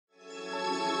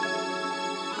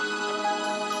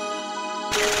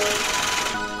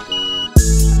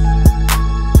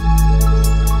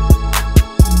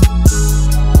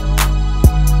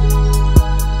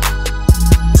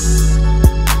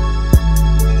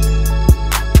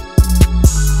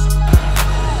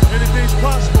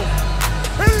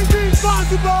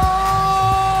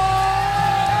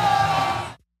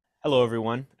Hello,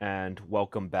 everyone, and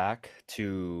welcome back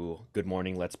to Good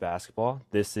Morning Let's Basketball.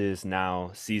 This is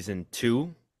now season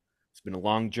 2. It's been a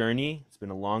long journey. It's been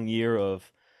a long year of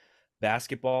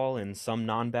basketball and some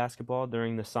non-basketball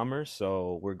during the summer.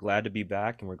 So we're glad to be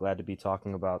back, and we're glad to be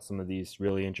talking about some of these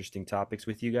really interesting topics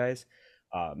with you guys.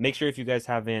 Make sure if you guys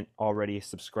haven't already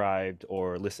subscribed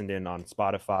or listened in on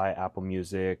Spotify, Apple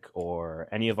Music, or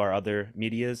any of our other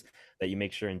medias, that you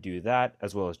make sure and do that,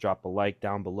 as well as drop a like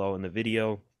down below in the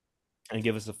video and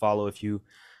give us a follow if you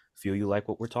feel you like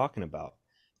what we're talking about.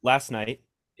 Last night,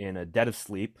 in a dead of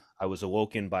sleep, I was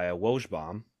awoken by a Woj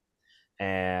bomb,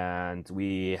 and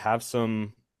we have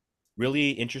some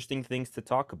really interesting things to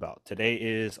talk about. Today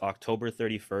is October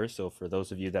 31st, so for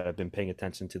those of you that have been paying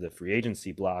attention to the free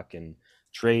agency block and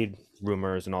trade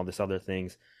rumors and all this other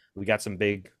things, we got some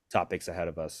big topics ahead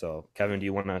of us. So, Kevin, do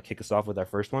you want to kick us off with our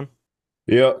first one?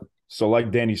 Yeah. So,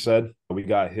 like Danny said, we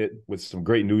got hit with some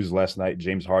great news last night.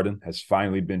 James Harden has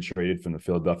finally been traded from the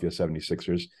Philadelphia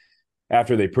 76ers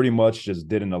after they pretty much just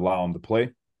didn't allow him to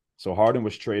play. So, Harden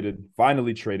was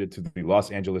finally traded to the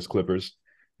Los Angeles Clippers.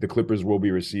 The Clippers will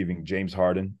be receiving James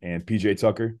Harden and PJ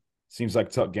Tucker. Seems like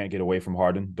Tuck can't get away from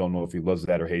Harden. Don't know if he loves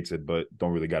that or hates it, but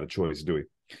don't really got a choice, do we?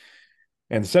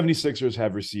 And the 76ers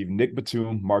have received Nick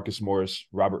Batum, Marcus Morris,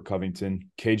 Robert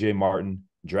Covington, KJ Martin,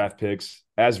 draft picks.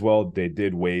 As well, they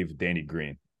did waive Danny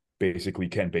Green, basically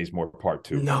Ken Bazemore part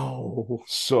two. No.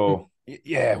 So,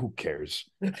 yeah, who cares?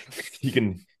 he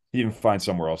can he can find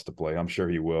somewhere else to play. I'm sure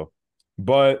he will.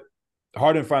 But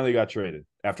Harden finally got traded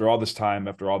after all this time,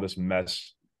 after all this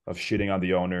mess of shitting on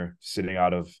the owner, sitting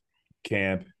out of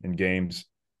camp and games.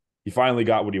 He finally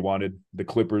got what he wanted. The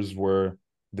Clippers were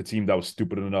the team that was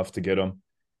stupid enough to get him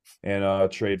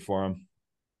and trade for him.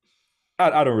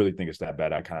 I don't really think it's that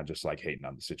bad. I kind of just like hating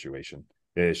on the situation.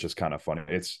 It's just kind of funny.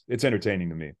 It's entertaining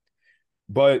to me.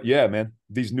 But yeah, man,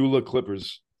 these new look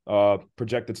Clippers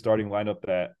projected starting lineup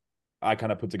that I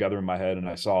kind of put together in my head and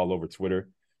I saw all over Twitter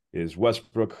is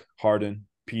Westbrook, Harden,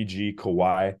 PG,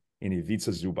 Kawhi, and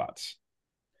Ivica Zubac.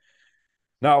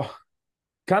 Now,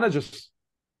 kind of just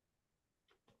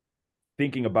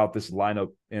thinking about this lineup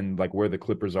and like where the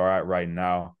Clippers are at right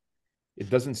now, it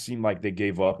doesn't seem like they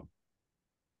gave up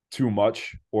too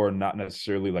much or not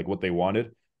necessarily like what they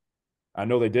wanted. I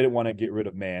know they didn't want to get rid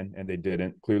of Man, and they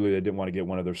didn't. Clearly, they didn't want to get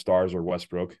one of their stars or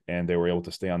Westbrook, and they were able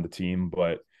to stay on the team.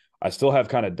 But I still have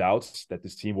kind of doubts that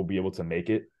this team will be able to make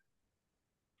it,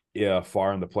 yeah,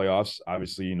 far in the playoffs.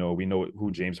 Obviously, we know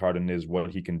who James Harden is,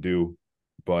 what he can do,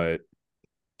 but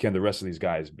can the rest of these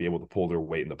guys be able to pull their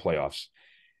weight in the playoffs?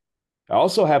 I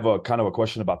also have a kind of a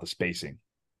question about the spacing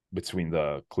between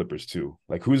the Clippers too.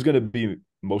 Like, who's going to be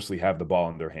mostly have the ball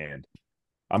in their hand?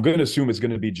 I'm going to assume it's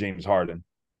going to be James Harden,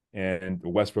 and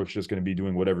Westbrook's just going to be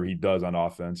doing whatever he does on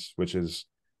offense, which is,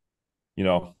 you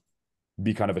know,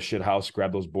 be kind of a shit house,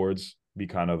 grab those boards, be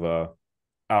kind of a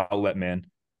outlet man.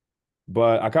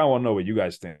 But I kind of want to know what you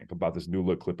guys think about this new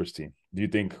look Clippers team. Do you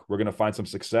think we're going to find some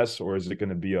success, or is it going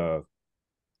to be a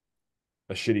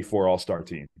shitty 4 all-star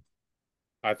team?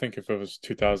 I think if it was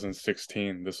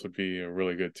 2016, this would be a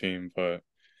really good team. But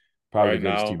Probably the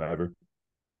right greatest team now, ever.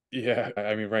 yeah,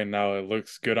 I mean, right now it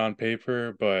looks good on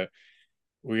paper, but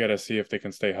we got to see if they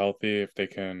can stay healthy, if they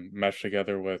can mesh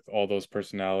together with all those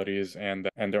personalities and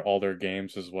all their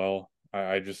games as well.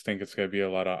 I just think it's going to be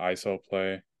a lot of ISO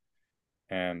play,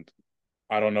 and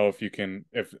I don't know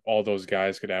if all those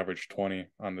guys could average 20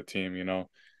 on the team.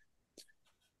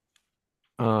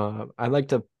 I'd like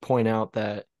to point out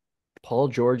that Paul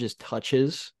George's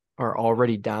touches are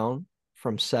already down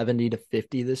from 70 to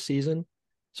 50 this season.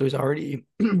 So he's already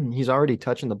he's already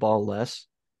touching the ball less.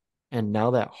 And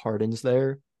now that Harden's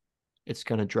there, it's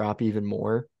going to drop even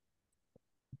more.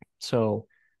 So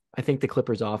I think the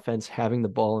Clippers offense having the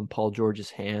ball in Paul George's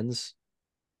hands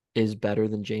is better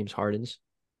than James Harden's.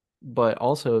 But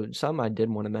also something I did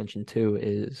want to mention too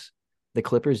is the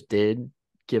Clippers did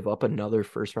give up another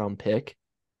first round pick.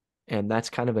 And that's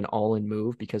kind of an all-in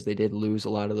move because they did lose a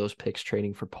lot of those picks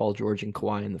trading for Paul George and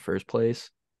Kawhi in the first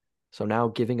place. So now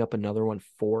giving up another one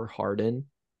for Harden,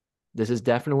 this is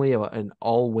definitely an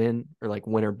all-win or like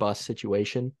win or bust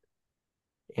situation.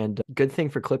 And good thing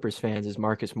for Clippers fans is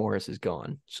Marcus Morris is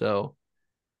gone. So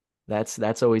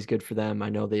that's always good for them. I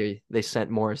know they sent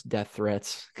Morris death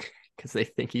threats because they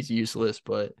think he's useless,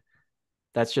 but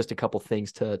that's just a couple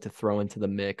things to throw into the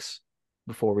mix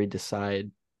before we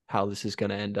decide how this is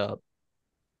going to end up.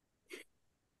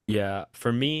 Yeah,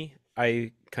 for me,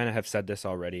 I kind of have said this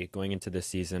already. Going into this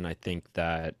season, I think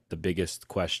that the biggest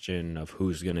question of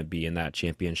who's going to be in that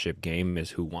championship game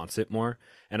is who wants it more.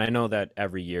 And I know that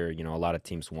every year, a lot of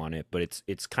teams want it, but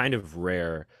it's kind of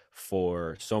rare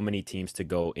for so many teams to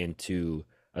go into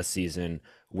a season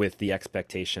with the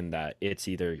expectation that it's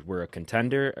either we're a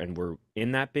contender and we're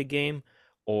in that big game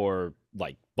or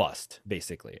like bust,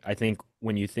 basically. I think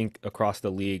when you think across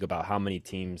the league about how many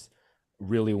teams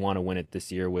really want to win it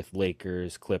this year with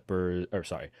Lakers, Clippers, or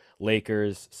sorry,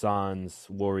 Lakers, Suns,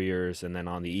 Warriors, and then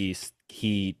on the East,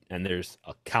 Heat, and there's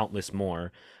a countless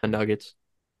more. The Nuggets.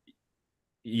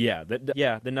 Yeah,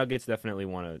 the Nuggets definitely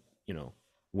want to,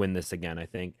 win this again, I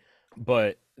think.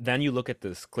 But then you look at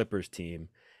this Clippers team,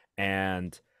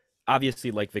 and obviously,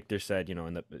 like Victor said,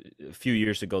 a few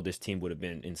years ago, this team would have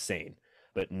been insane.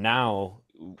 But now,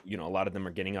 a lot of them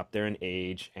are getting up there in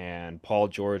age, and Paul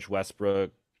George,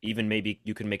 Westbrook, even maybe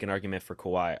you can make an argument for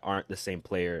Kawhi, aren't the same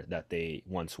player that they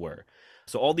once were.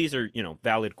 So all these are,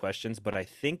 valid questions, but I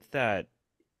think that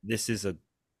this is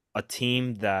a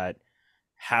team that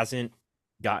hasn't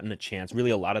gotten a chance.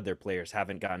 Really, a lot of their players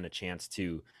haven't gotten a chance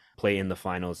to play in the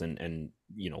finals and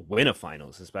win a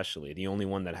finals, especially. The only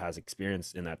one that has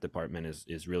experience in that department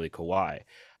is really Kawhi.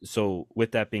 So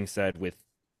with that being said, with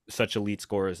such elite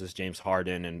scorers as James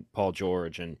Harden and Paul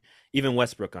George and even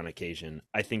Westbrook on occasion,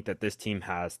 I think that this team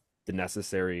has the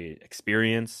necessary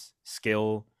experience,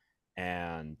 skill,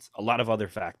 and a lot of other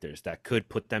factors that could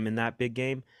put them in that big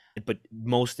game. But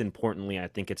most importantly, I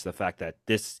think it's the fact that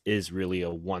this is really a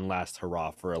one last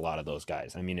hurrah for a lot of those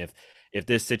guys. I mean, if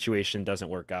this situation doesn't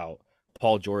work out,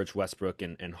 Paul George, Westbrook,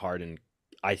 and Harden,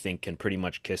 I think, can pretty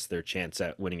much kiss their chance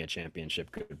at winning a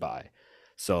championship goodbye.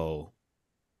 So,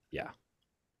 yeah.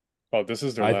 Oh, this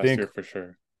is their I last think year for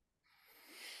sure.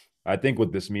 I think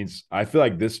what this means, I feel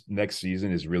like this next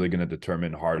season is really going to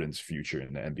determine Harden's future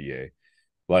in the NBA.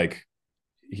 Like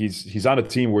he's on a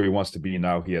team where he wants to be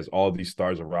now. He has all these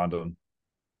stars around him,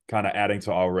 kind of adding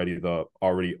to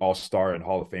already all-star and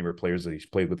Hall of Famer players that he's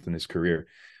played with in his career.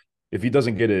 If he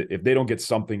doesn't get it, if they don't get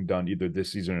something done either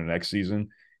this season or next season,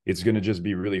 it's going to just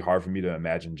be really hard for me to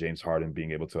imagine James Harden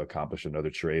being able to accomplish another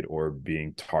trade or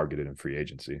being targeted in free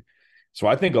agency. So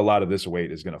I think a lot of this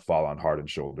weight is going to fall on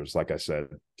Harden's shoulders. Like I said,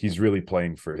 he's really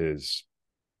playing for his,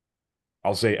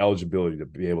 I'll say, eligibility to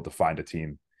be able to find a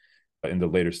team in the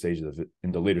later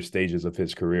stages of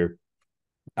his career.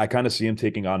 I kind of see him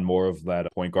taking on more of that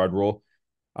point guard role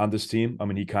on this team. I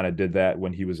mean, he kind of did that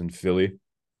when he was in Philly,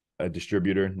 a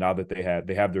distributor. Now that they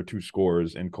have their two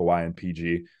scorers in Kawhi and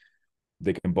PG,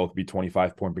 they can both be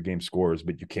 25 point per game scorers,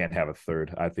 but you can't have a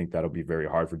third. I think that'll be very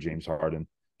hard for James Harden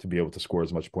to be able to score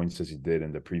as much points as he did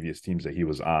in the previous teams that he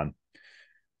was on.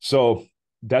 So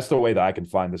that's the way that I can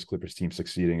find this Clippers team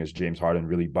succeeding, is James Harden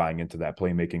really buying into that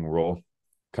playmaking role,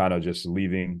 kind of just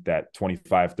leaving that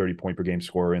 25, 30 point per game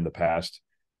scorer in the past.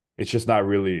 It's just not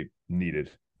really needed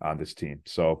on this team.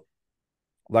 So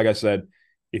like I said,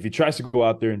 if he tries to go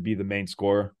out there and be the main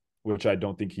scorer, which I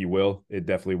don't think he will, it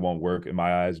definitely won't work in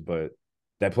my eyes. But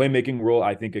that playmaking role,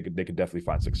 I think they could definitely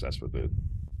find success with it,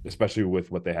 especially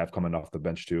with what they have coming off the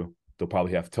bench too. They'll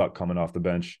probably have Tuck coming off the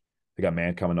bench. They got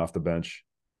Man coming off the bench.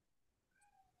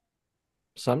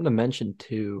 Something to mention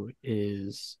too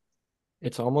is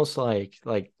it's almost like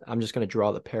I'm just going to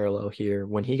draw the parallel here.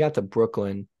 When he got to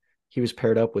Brooklyn, he was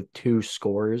paired up with two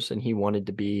scorers and he wanted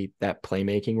to be that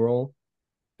playmaking role.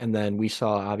 And then we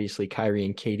saw obviously Kyrie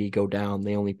and KD go down.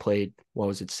 They only played,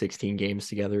 16 games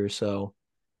together or so.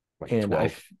 Like And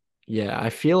 12. I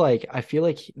feel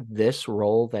like this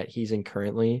role that he's in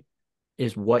currently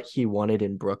is what he wanted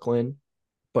in Brooklyn,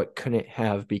 but couldn't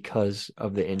have because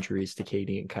of the injuries to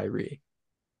KD and Kyrie.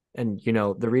 And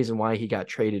the reason why he got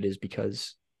traded is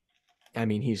because, I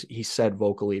mean, he said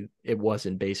vocally it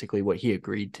wasn't basically what he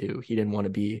agreed to. He didn't want to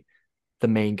be the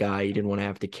main guy. He didn't want to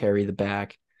have to carry the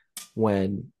back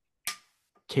when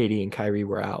KD and Kyrie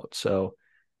were out. So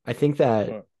I think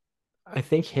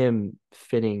him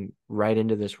fitting right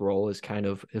into this role is kind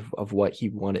of what he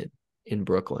wanted in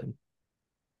Brooklyn.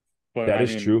 But That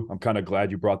is true. I'm kind of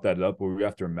glad you brought that up. But we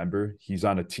have to remember he's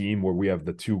on a team where we have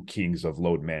the two kings of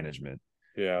load management.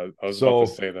 Yeah, I was about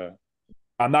to say that.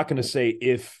 I'm not going to say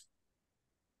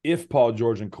if Paul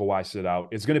George and Kawhi sit out,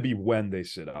 it's going to be when they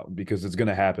sit out, because it's going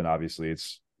to happen. Obviously,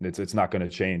 it's not going to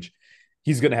change.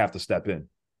 He's going to have to step in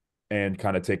and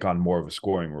kind of take on more of a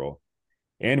scoring role,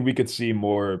 and we could see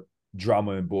more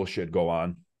drama and bullshit go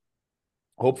on.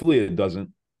 Hopefully, it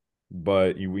doesn't.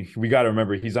 But we got to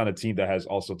remember he's on a team that has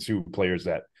also two players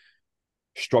that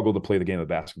struggle to play the game of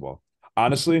basketball.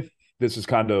 Honestly, this is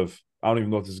kind of, I don't even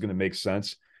know if this is going to make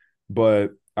sense, but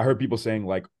I heard people saying,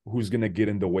 like, who's going to get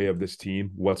in the way of this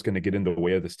team? What's going to get in the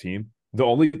way of this team? The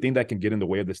only thing that can get in the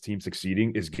way of this team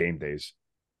succeeding is game days.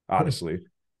 Honestly,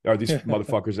 are these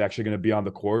motherfuckers actually going to be on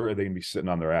the court, or are they going to be sitting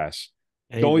on their ass?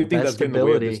 The Hey, the only thing that's best getting in the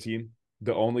way of this ability. team,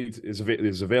 the only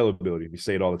is availability. We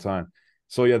say it all the time.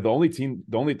 So yeah, the only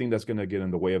thing that's going to get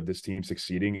in the way of this team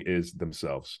succeeding is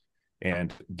themselves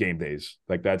and game days.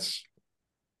 Like that's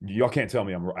y'all can't tell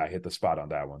me I hit the spot on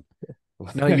that one.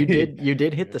 No, you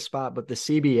did hit the spot, but the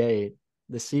CBA,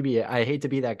 I hate to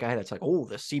be that guy that's like, oh,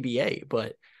 the CBA,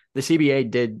 but the CBA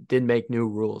did make new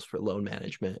rules for load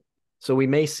management. So we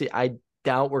may see, I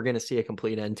doubt we're going to see a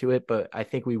complete end to it, but I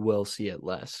think we will see it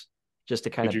less just to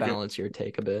kind Did of you get balance your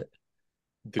take a bit.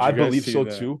 did I you guys believe see so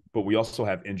that? too, but we also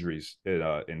have injuries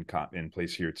in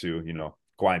place here too.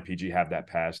 Kawhi and PG have that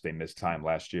pass. They missed time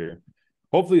last year.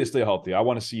 Hopefully they stay healthy. I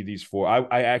want to see these four.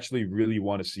 I actually really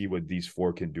want to see what these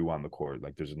four can do on the court.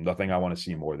 Like there's nothing I want to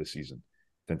see more this season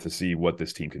than to see what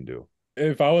this team can do.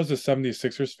 If I was a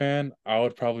 76ers fan, I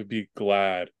would probably be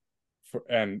glad for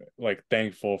and like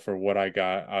thankful for what I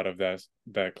got out of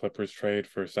that Clippers trade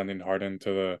for sending Harden to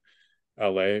the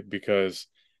LA because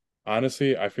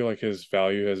honestly, I feel like his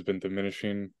value has been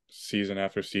diminishing season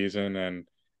after season. And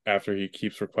after he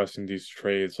keeps requesting these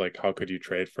trades, like, how could you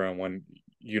trade for him when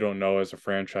you don't know as a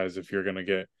franchise if you're going to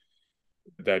get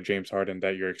that James Harden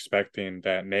that you're expecting,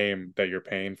 that name that you're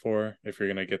paying for, if you're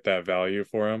going to get that value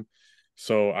for him?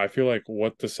 So I feel like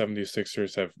what the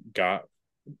 76ers have got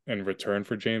in return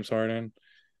for James Harden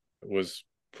was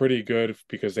pretty good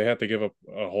because they had to give up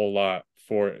a whole lot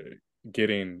for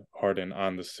getting Harden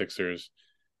on the Sixers.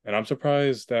 And I'm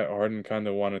surprised that Harden kind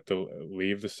of wanted to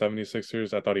leave the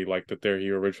 76ers. I thought he liked it there.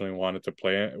 He originally wanted to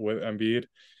play with Embiid.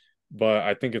 But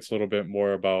I think it's a little bit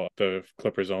more about the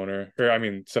Clippers owner, or I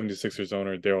mean 76ers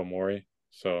owner, Daryl Morey.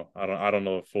 So I don't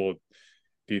know the full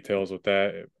details with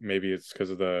that. Maybe it's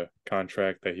because of the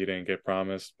contract that he didn't get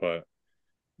promised, but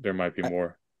there might be I,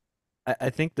 more. I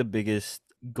think the biggest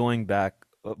going back.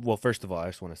 Well, first of all, I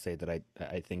just want to say that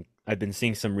I think I've been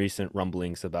seeing some recent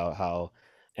rumblings about how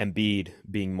Embiid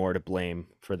being more to blame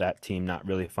for that team not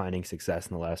really finding success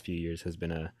in the last few years has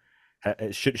been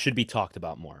should be talked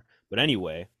about more. But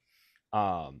anyway,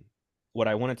 um, what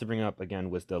I wanted to bring up again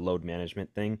was the load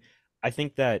management thing. I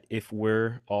think that if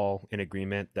we're all in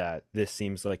agreement that this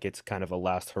seems like it's kind of a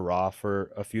last hurrah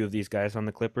for a few of these guys on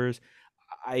the Clippers,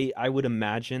 I would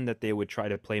imagine that they would try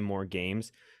to play more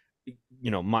games.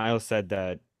 Miles said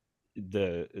that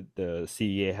the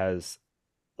CEA has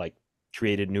like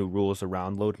created new rules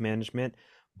around load management,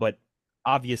 but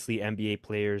obviously NBA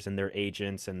players and their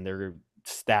agents and their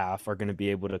staff are going to be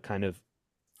able to kind of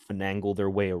finagle their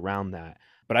way around that.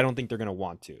 But I don't think they're going to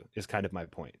want to. Is kind of my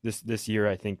point. This year,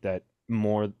 I think that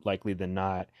more likely than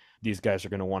not, these guys are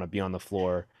going to want to be on the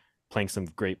floor, playing some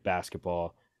great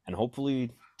basketball, and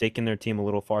hopefully taking their team a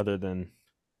little farther than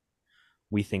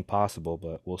we think possible.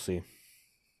 But we'll see.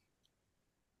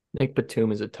 Nick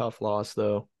Batum is a tough loss,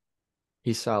 though.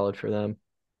 He's solid for them.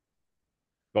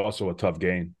 Also a tough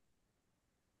game.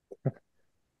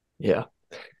 Yeah.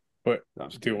 But No, I'm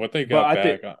just dude, kidding. what they But got I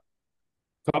think back,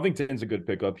 Covington's a good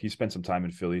pickup. He spent some time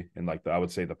in Philly in like I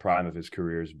would say the prime of his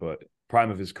careers, but prime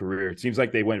of his career. It seems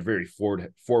like they went very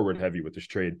forward heavy with this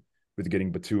trade with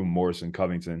getting Batum, Morris, and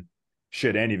Covington.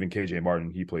 Shit, and even KJ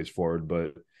Martin, he plays forward,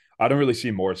 but I don't really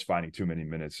see Morris finding too many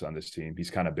minutes on this team.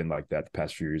 He's kind of been like that the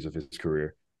past few years of his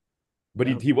career. But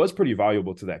he, Yeah. he was pretty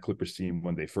valuable to that Clippers team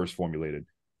when they first formulated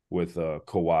with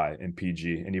Kawhi and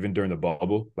PG, and even during the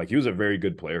bubble, like he was a very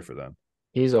good player for them.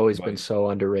 He's always But been so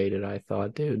underrated, I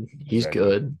thought, dude. He's exactly,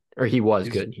 good. Or he was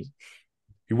he's good.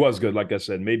 he was good. Like I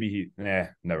said, maybe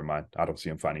never mind. I don't see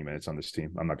him finding minutes on this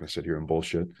team. I'm not going to sit here and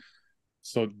bullshit.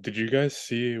 so did you guys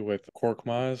see with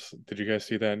Korkmaz? Did you guys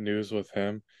see that news with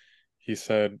him? He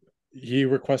said he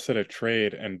requested a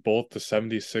trade and both the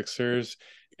 76ers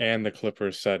and the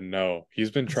Clippers said no.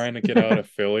 He's been trying to get out of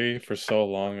Philly for so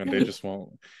long and they just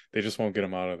won't get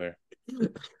him out of there.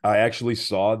 I actually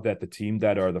saw that the team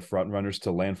that are the front runners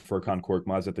to land Furkan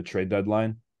Korkmaz at the trade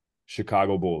deadline,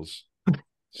 Chicago Bulls.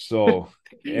 So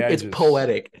yeah, It's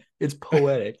poetic. It's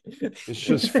poetic. it's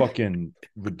just fucking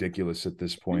ridiculous at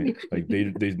this point. Like they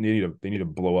need to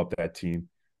blow up that team,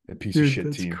 that piece of Dude, shit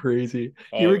that's team. crazy.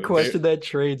 He Oh, they requested that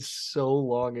trade so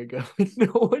long ago. No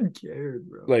one cared,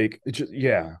 bro. Like it just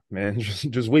yeah, man.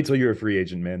 Just wait till you're a free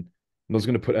agent, man. I was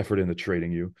gonna put effort into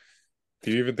trading you.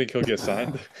 do you even think he'll get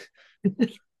signed?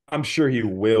 I'm sure he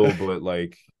will, but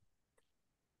like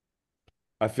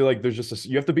I feel like there's just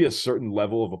you have to be a certain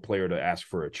level of a player to ask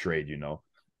for a trade.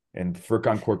 And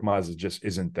Furkan Korkmaz just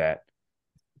isn't that.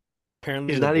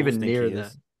 Apparently, He's the not Bulls even think near he that.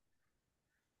 is.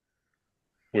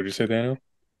 What'd you say, Daniel?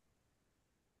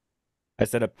 I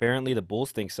said apparently the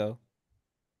Bulls think so.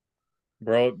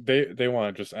 Bro, they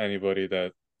want just anybody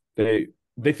that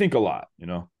They think a lot, you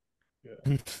know.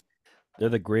 yeah. They're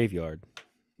the graveyard.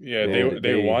 Yeah, They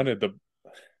they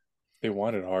they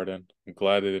wanted Harden. I'm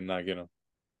glad they did not get him.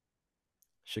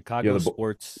 yeah Chicago the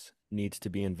sports needs to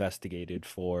be investigated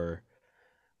for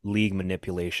league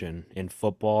manipulation in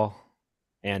football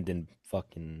and in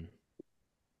fucking are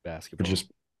basketball.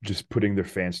 just putting their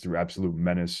fans through absolute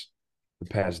menace the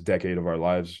past decade of our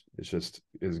lives. It's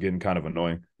getting kind of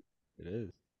annoying. It is.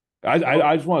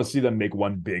 I just want to see them make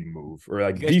one big move or You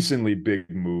like guys, decently big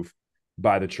move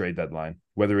by the trade deadline,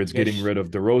 whether it's you guys, getting rid of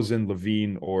DeRozan,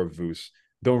 Levine, or Vooch.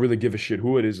 Don't really give a shit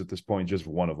who it is at this point. Just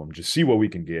one of them. Just see what we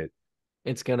can get.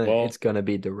 Well, It's gonna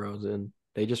be DeRozan.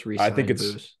 They just I think re-signed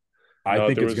it's Boost. I no,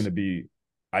 think there it's was gonna be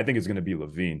I think it's gonna be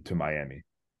Levine to Miami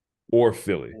or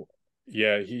Philly.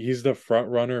 yeah, he's the front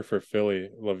runner for Philly.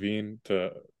 Levine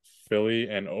to Philly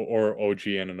and or OG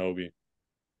Anunoby.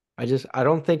 I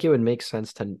don't think it would make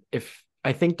sense to if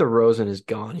I think DeRozan is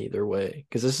gone either way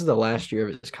because this is the last year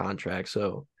of his contract.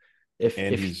 So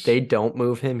And if they he's don't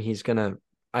move him,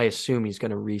 I assume he's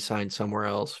gonna re-sign somewhere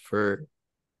else for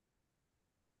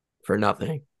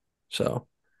nothing. So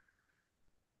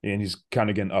and he's kind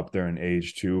of getting up there in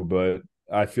age too. But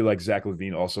I feel like Zach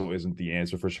LaVine also isn't the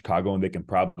answer for Chicago, and they can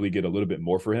probably get a little bit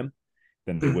more for him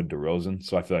than they would DeRozan.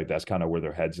 So I feel like that's kind of where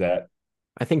their heads at.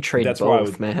 I think But trade that's why I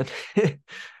both, would man.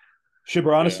 shit.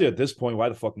 But honestly, Yeah, at this point, why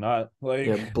the fuck not? Yeah,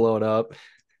 Like, blow it up.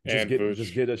 just and get Vooch.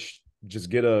 just get a just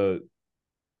get a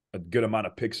good amount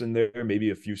of picks in there, maybe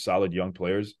a few solid young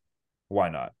players. Why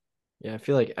not? Yeah, I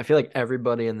feel like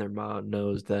everybody and their mom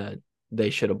knows that they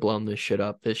should have blown this shit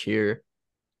up this year.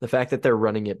 The fact that they're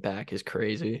running it back is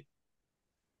crazy.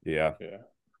 Yeah, Yeah,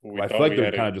 we I feel thought like we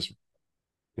had a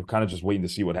they're kind of just waiting to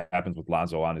see what happens with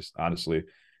Lonzo. Honestly,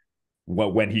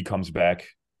 when he comes back,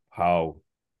 how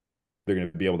they're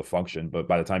going to be able to function. But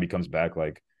by the time he comes back,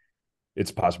 like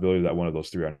it's a possibility that one of those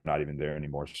three are not even there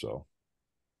anymore. So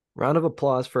Round of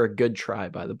applause for a good try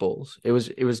by the Bulls. It was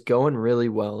going really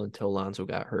well until Lonzo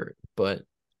got hurt, but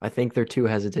I think they're too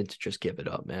hesitant to just give it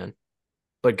up, man.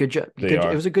 But good job. they Good. It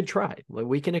are. was a good try. Like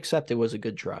we can accept it was a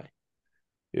good try.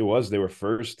 They were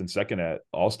first and second at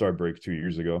All-Star break 2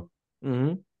 years ago,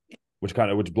 Hmm. which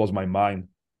blows my mind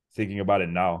thinking about it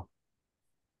now.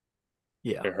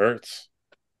 Yeah. it hurts.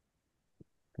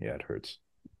 Yeah, it hurts.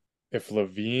 If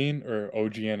Levine or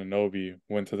OG Anunoby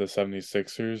went to the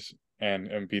 76ers and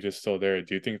Embiid is still there,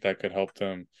 do you think that could help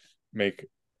them make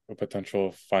a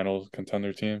potential final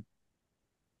contender team?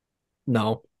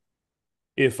 No.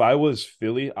 If I was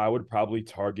Philly, I would probably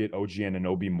target OG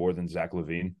Anunoby more than Zach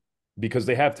LaVine because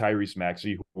they have Tyrese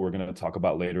Maxey, who we're going to talk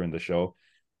about later in the show.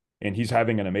 And he's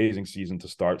having an amazing season to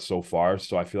start so far.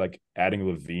 So I feel like adding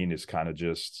Levine is kind of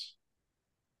just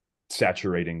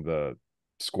saturating the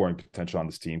scoring potential on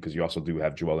this team because you also do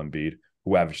have Joel Embiid,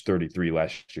 who averaged 33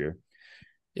 last year.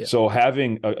 Yeah. So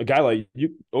having a guy like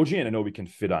you, OG Anunoby can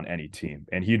fit on any team,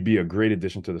 and he'd be a great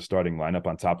addition to the starting lineup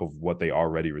on top of what they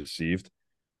already received.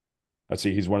 I'd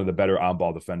say he's one of the better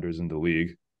on-ball defenders in the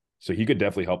league. So he could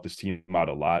definitely help this team out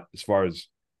a lot. As far as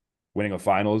winning a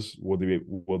finals, will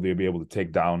they be able to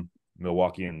take down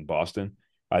Milwaukee and Boston?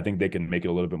 I think they can make it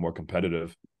a little bit more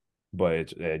competitive,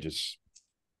 but it just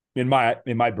in my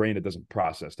brain it doesn't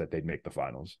process that they'd make the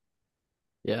finals.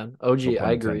 Yeah. No OG, I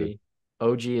pun intended. agree.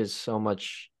 OG is so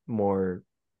much more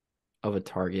of a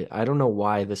target. I don't know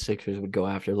why the Sixers would go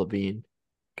after Levine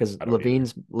because I don't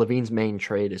either. Levine's main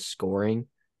trade is scoring,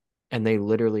 and they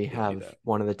literally Give me have that.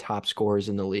 one of the top scorers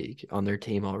in the league on their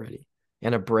team already,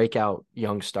 and a breakout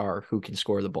young star who can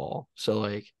score the ball. So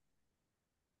like,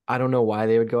 I don't know why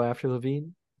they would go after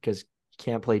Levine because he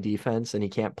can't play defense and he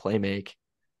can't play make.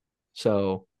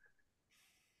 So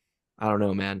I don't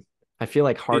know, man. I feel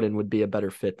like It Harden would be a better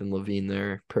fit than Levine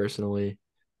there, personally.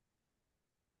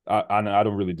 I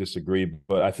don't really disagree,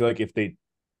 but I feel like if they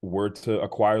were to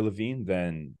acquire Levine,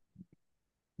 then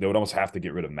they would almost have to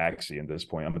get rid of Maxi at this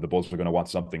point. I mean, the Bulls are going to want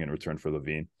something in return for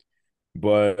Levine,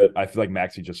 but I feel like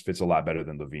Maxi just fits a lot better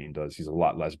than Levine does. He's a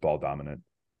lot less ball dominant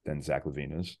than Zach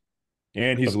Levine is,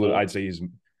 and The he's a little. Bull I'd say he's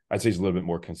a little bit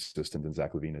more consistent than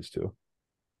Zach Levine is too.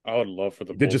 I would love for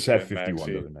the He did Bulls just to have get 51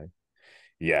 the Maxi. other night.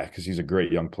 Yeah, because he's a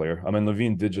great young player. I mean,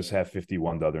 Levine did just have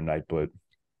 51 the other night, but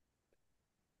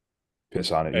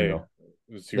piss on it. Hey,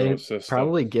 zero They assists though.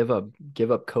 probably give up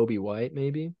Kobe White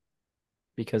maybe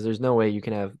because there's no way you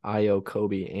can have Io,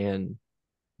 Kobe, and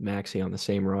Maxi on the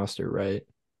same roster, right?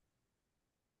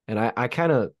 And I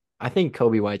think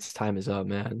Kobe White's time is up,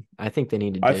 man. I think they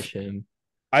need to I, f- dish him.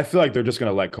 I feel like they're just going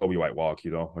to let Kobe White walk,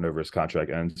 whenever his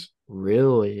contract ends.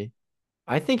 Really?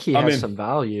 I think he I has mean, some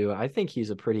value. I think he's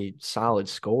a pretty solid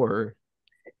scorer.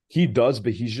 He does,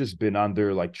 but he's just been on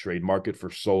their like trade market for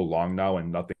so long now,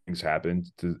 and nothing's happened.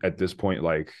 At this point,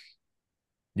 like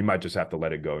you might just have to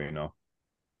let it go.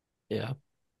 Yeah.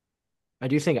 I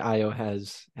do think Io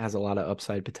has a lot of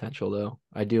upside potential though.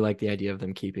 I do like the idea of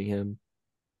them keeping him.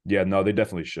 Yeah, no, they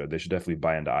definitely should. They should definitely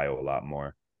buy into Io a lot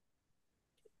more.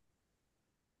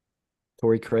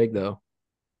 Torrey Craig though.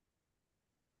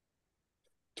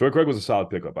 Torrey Craig was a solid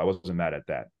pickup. I wasn't mad at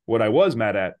that. What I was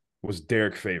mad at was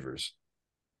Derek Favors.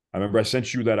 I remember I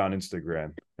sent you that on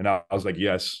Instagram, and I was like,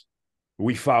 yes,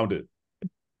 we found it.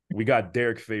 We got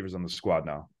Derek Favors on the squad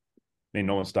now. Ain't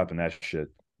no one stopping that shit.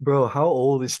 Bro, how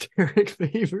old is Derek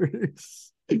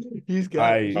Favors? He's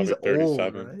Probably old,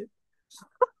 37. right?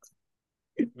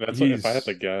 That's what, if I had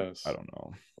to He's, guess. I don't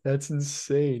know. That's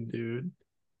insane, dude.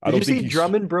 I Did you don't think see he's.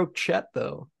 Drummond broke Chet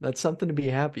though? That's something to be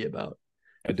happy about.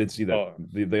 I did see that. Oh,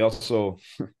 They also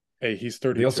hey, he's they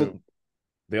 32.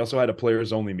 also had a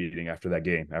players only meeting after that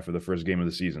game, after the first game of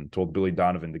the season. Told Billy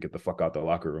Donovan to get the fuck out the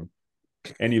locker room,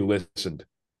 and he listened.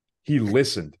 He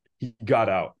listened. He got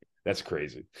out. That's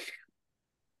crazy.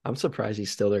 I'm surprised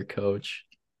he's still their coach.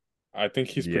 I think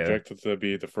he's Yeah. projected to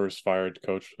be the first fired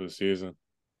coach for the season.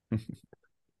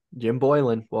 Jim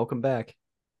Boylan, welcome back.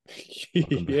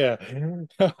 Yeah.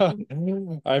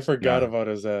 I forgot Yeah. about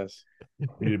his ass. We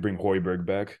need to bring Hoiberg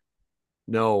back.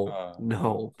 No,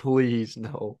 no, please,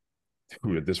 no.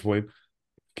 Dude, at this point,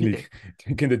 can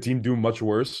the team do much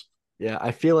worse? Yeah,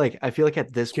 I feel like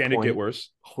at this Can point, it get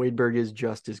worse? Hoiberg is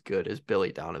just as good as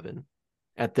Billy Donovan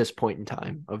at this point in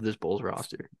time of this Bulls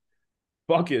roster.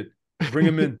 Fuck it. Bring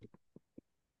him in.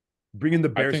 Bring in the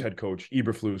I Bears think- head coach,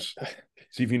 Eberflus.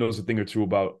 See if he knows a thing or two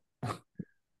about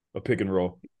a pick and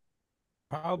roll.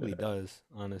 Probably does,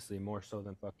 honestly, more so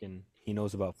than fucking he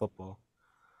knows about football.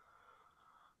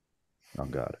 Oh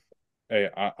God. Hey,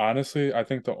 honestly, I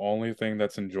think the only thing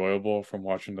that's enjoyable from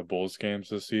watching the Bulls games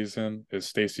this season is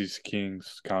Stacey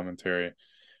King's commentary.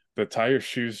 The tie your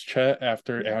shoes chat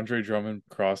after Andre Drummond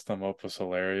crossed them up was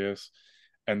hilarious.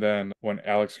 And then when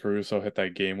Alex Caruso hit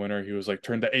that game winner, he was like,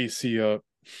 turn the AC up.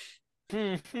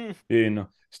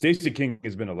 Stacey King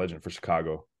has been a legend for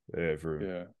Chicago for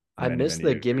Yeah. I many, miss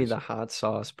many the give me years. the hot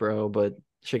sauce, bro, but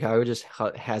Chicago just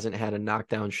hasn't had a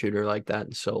knockdown shooter like that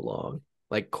in so long,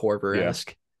 like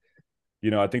Korver-esque.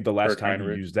 I think the last Kirk time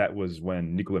Heinrich. he used that was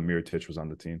when Nikola Mirotic was on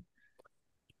the team.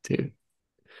 Dude,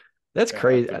 that's It had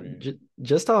crazy. to be.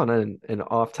 Just on an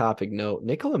off-topic note,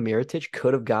 Nikola Mirotic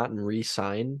could have gotten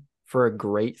re-signed for a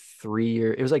great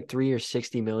 3-year. It was like 3 or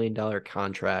 $60 million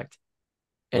contract,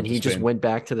 and Went to he just Spain. went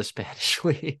back to the Spanish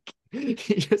league. He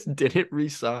just didn't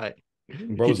re-sign. Bro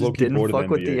He was just low-key didn't bored of the fuck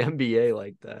with the NBA. NBA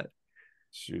like that.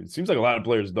 Shoot, it seems like a lot of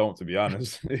players don't, to be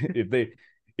honest.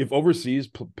 if overseas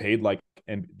paid like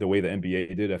the way the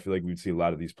NBA did, I feel like we'd see a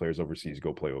lot of these players overseas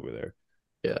go play over there.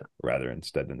 Yeah. Rather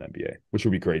instead than the NBA, which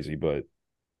would be crazy, but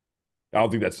I don't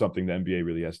think that's something the NBA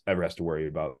really ever has to worry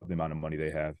about, the amount of money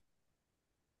they have.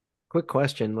 Quick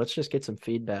question. Let's just get some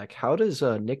feedback. How does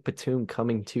Nick Batum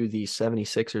coming to the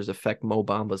 76ers affect Mo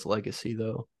Bamba's legacy,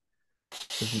 though?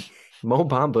 Mo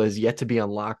Bamba is yet to be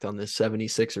unlocked on this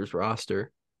 76ers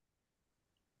roster.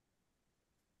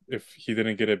 If he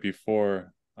didn't get it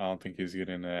before, I don't think he's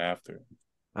getting it after.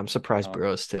 I'm surprised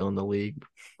Bro is still in the league.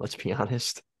 Let's be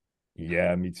honest.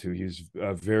 Yeah, me too. He's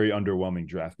a very underwhelming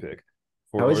draft pick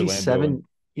for How is he Orlando.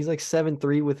 He's like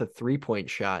 7'3" with a 3-point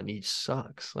shot, and he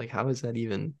sucks. Like, how is that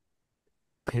even?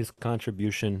 His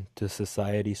contribution to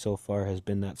society so far has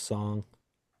been that song,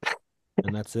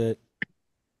 and that's it.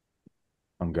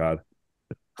 Oh God.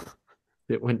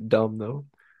 It went dumb though.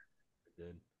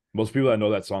 Most people that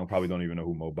know that song probably don't even know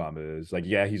who Mo Bamba is. Like,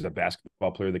 yeah, he's a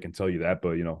basketball player that can tell you that,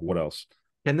 but what else?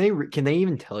 Can they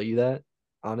even tell you that?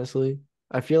 Honestly,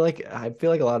 I feel like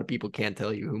a lot of people can't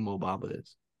tell you who Mo Bamba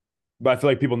is. But I feel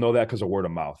like people know that because of word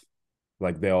of mouth.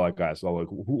 Like they all like guys. So like,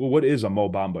 what is a Mo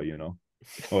Bamba?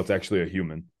 Oh, it's actually a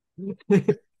human.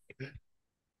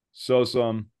 So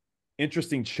some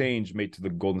interesting change made to the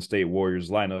Golden State Warriors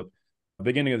lineup. At the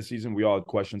beginning of the season, we all had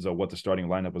questions of what the starting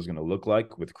lineup was going to look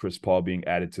like with Chris Paul being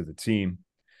added to the team.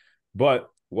 But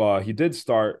he did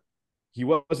start. He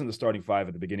wasn't the starting five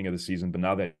at the beginning of the season, but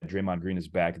now that Draymond Green is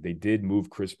back, they did move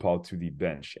Chris Paul to the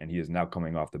bench, and he is now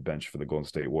coming off the bench for the Golden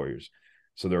State Warriors.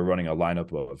 So they're running a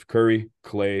lineup of Curry,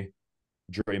 Clay,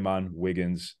 Draymond,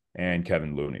 Wiggins, and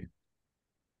Kevin Looney.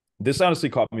 This honestly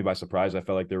caught me by surprise. I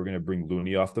felt like they were going to bring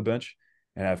Looney off the bench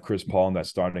and have Chris Paul in that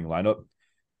starting lineup.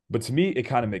 But to me, it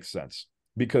kind of makes sense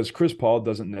because Chris Paul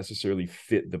doesn't necessarily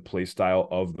fit the play style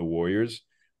of the Warriors.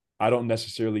 I don't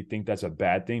necessarily think that's a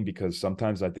bad thing because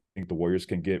sometimes I think the Warriors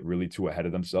can get really too ahead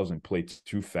of themselves and play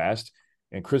too fast.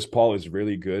 And Chris Paul is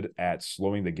really good at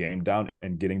slowing the game down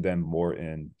and getting them more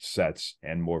in sets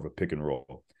and more of a pick and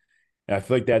roll. And I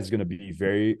feel like that's going to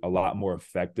be a lot more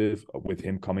effective with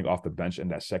him coming off the bench in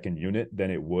that second unit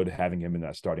than it would having him in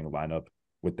that starting lineup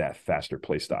with that faster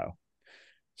play style.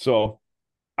 So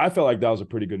I felt like that was a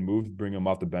pretty good move, bring him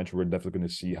off the bench. We're definitely going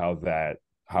to see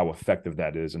how effective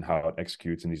that is and how it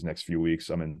executes in these next few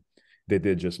weeks. I mean, they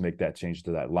did just make that change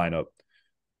to that lineup.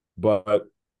 But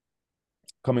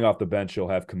coming off the bench, he'll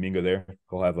have Kuminga there.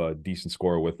 He'll have a decent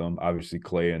scorer with him. Obviously,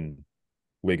 Clay and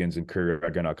Wiggins and Curry are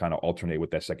going to kind of alternate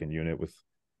with that second unit with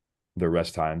their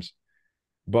rest times.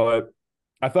 But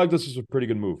I feel like this is a pretty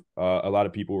good move. A lot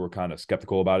of people were kind of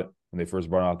skeptical about it when they first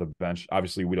brought him off the bench.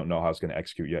 Obviously, we don't know how it's going to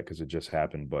execute yet because it just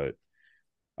happened. But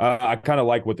I kind of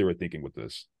like what they were thinking with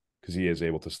this because he is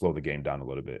able to slow the game down a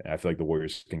little bit. And I feel like the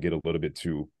Warriors can get a little bit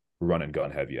too run and gun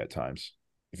heavy at times.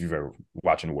 If you've ever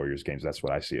watching Warriors games, that's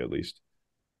what I see at least.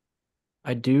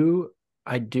 I do.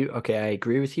 Okay, I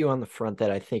agree with you on the front that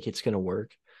I think it's going to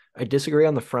work. I disagree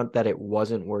on the front that it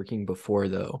wasn't working before,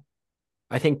 though.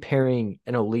 I think pairing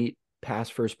an elite pass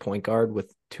first point guard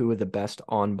with two of the best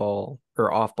on ball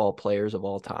or off ball players of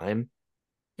all time,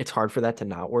 it's hard for that to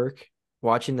not work.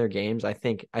 Watching their games, I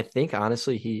think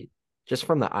honestly, he just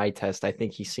from the eye test, I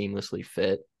think he seamlessly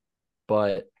fit,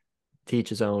 but to each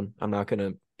his own. I'm not going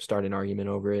to start an argument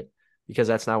over it because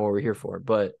that's not what we're here for.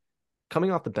 But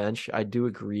coming off the bench, I do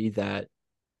agree that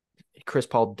Chris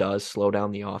Paul does slow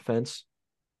down the offense.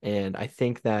 And I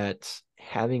think that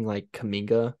having like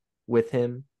Kuminga with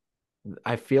him,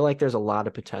 I feel like there's a lot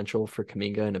of potential for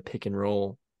Kuminga in a pick and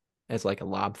roll as like a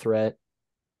lob threat.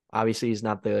 Obviously, he's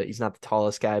not the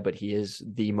tallest guy, but he is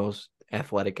the most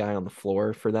athletic guy on the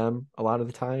floor for them a lot of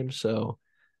the time. So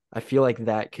I feel like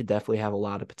that could definitely have a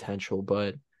lot of potential.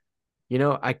 But you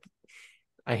know, I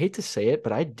hate to say it,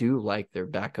 but I do like their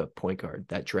backup point guard,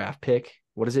 that draft pick.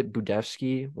 What is it,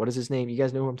 Budevsky? What is his name? You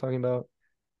guys know who I'm talking about?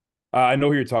 I know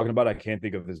who you're talking about. I can't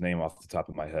think of his name off the top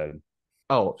of my head.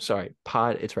 Oh, sorry.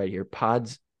 It's right here.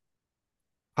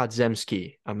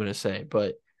 Podzemski, I'm gonna say,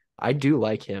 but I do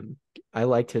like him. I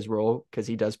liked his role because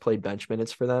he does play bench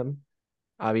minutes for them.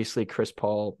 Obviously, Chris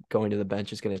Paul going to the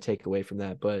bench is going to take away from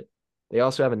that, but they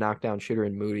also have a knockdown shooter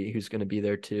in Moody who's going to be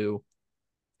there too.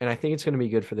 And I think it's going to be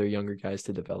good for their younger guys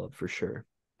to develop for sure,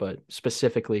 but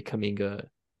specifically Kaminga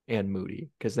and Moody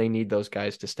because they need those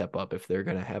guys to step up if they're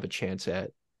going to have a chance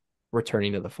at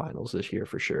returning to the finals this year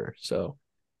for sure. So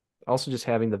also just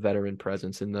having the veteran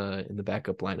presence in the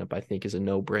backup lineup, I think is a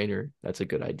no-brainer. That's a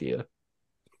good idea.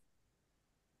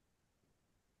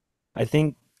 I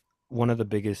think one of the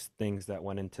biggest things that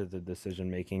went into the decision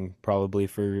making, probably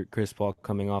for Chris Paul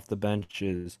coming off the bench,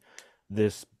 is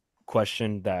this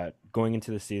question that going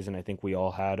into the season, I think we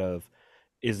all had of,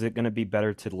 is it going to be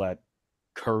better to let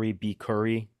Curry be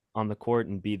Curry on the court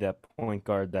and be that point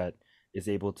guard that is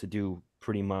able to do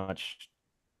pretty much,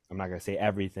 I'm not going to say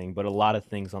everything, but a lot of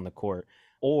things on the court?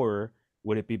 Or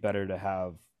would it be better to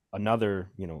have another,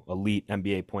 elite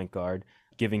NBA point guard,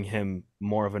 giving him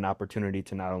more of an opportunity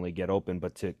to not only get open,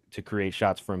 but to create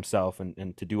shots for himself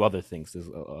and to do other things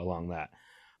along that?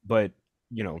 But,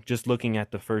 just looking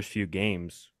at the first few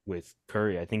games with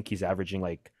Curry, I think he's averaging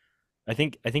like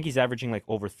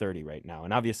over 30 right now.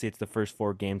 And obviously it's the first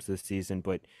 4 games this season,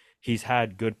 but he's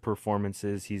had good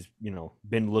performances. He's,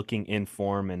 been looking in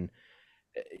form. And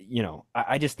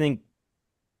I just think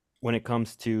when it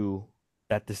comes to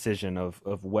that decision of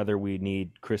whether we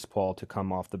need Chris Paul to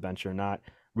come off the bench or not,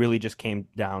 really just came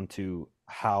down to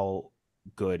how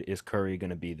good is Curry going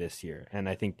to be this year. And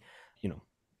I think,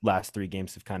 last 3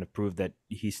 games have kind of proved that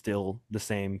he's still the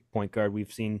same point guard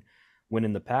we've seen win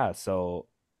in the past. So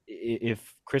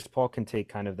if Chris Paul can take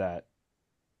kind of that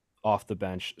off the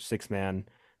bench 6 man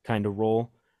kind of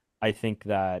role, I think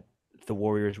that the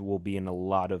Warriors will be in a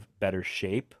lot of better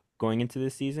shape going into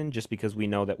this season, just because we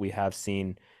know that we have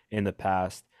seen in the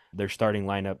past their starting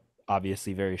lineup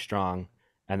obviously very strong,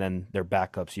 and then their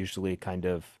backups usually kind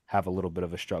of have a little bit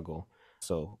of a struggle.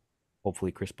 So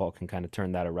hopefully Chris Paul can kind of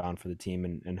turn that around for the team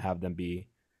and have them be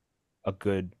a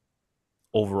good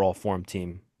overall form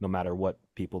team no matter what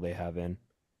people they have in.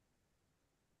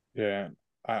 Yeah,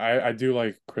 I do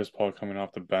like Chris Paul coming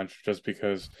off the bench just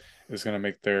because it's going to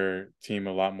make their team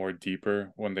a lot more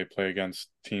deeper when they play against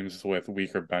teams with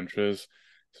weaker benches.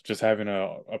 So just having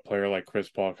a player like Chris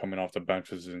Paul coming off the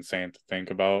bench is insane to think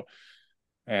about.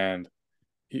 And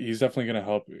he's definitely going to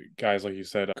help guys, like you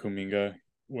said, Kuminga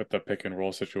with the pick and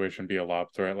roll situation be a lob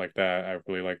threat like that. I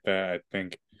really like that. I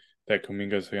think that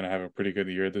Kuminga is going to have a pretty good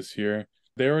year this year.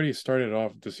 They already started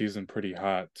off the season pretty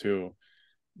hot too.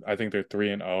 I think they're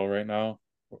 3-0 right now.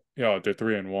 Yeah, they're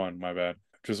 3-1. My bad.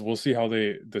 just we'll see how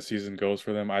the season goes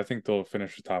for them. I think they'll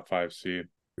finish the top 5 seed.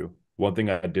 One thing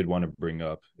I did want to bring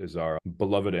up is our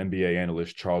beloved NBA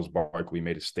analyst Charles Barkley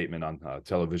made a statement on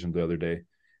television the other day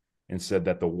and said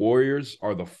that the Warriors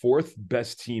are the 4th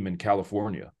best team in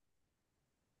California.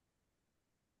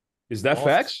 Is that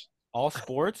facts? All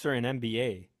sports or in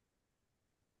NBA?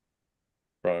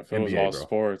 Bro, if it was NBA, all bro.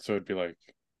 sports, it would be like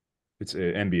It's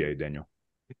NBA, Daniel.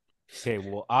 Okay,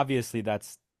 well, obviously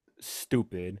that's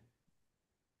stupid.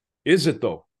 Is it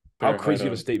though? How they're crazy ahead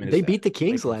of a of. statement is They that? beat the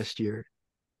Kings Lakers. last year.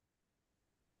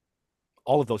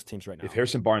 All of those teams right now. If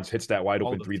Harrison Barnes hits that wide All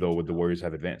open those three, teams though, right would the now. Warriors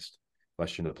have advanced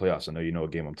last year in the playoffs? I know you know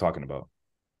what game I'm talking about.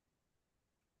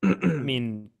 I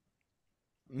mean,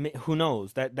 who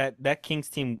knows? That Kings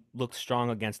team looked strong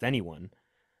against anyone.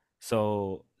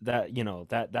 So that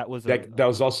that was That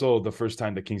was also the first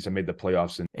time the Kings have made the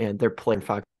playoffs. And their player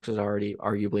Fox is already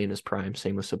arguably in his prime,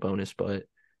 same with Sabonis, but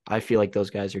I feel like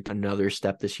those guys are another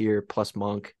step this year, plus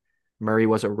Monk. Murray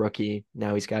was a rookie.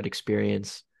 Now he's got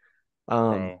experience.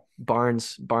 Bro.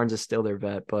 Barnes is still their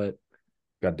vet, but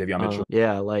Got Davion Mitchell.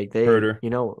 yeah, like they, Herder.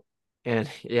 and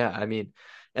yeah, I mean,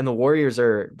 and the Warriors,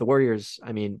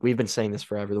 I mean, we've been saying this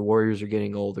forever. The Warriors are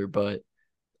getting older, but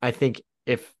I think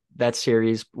if that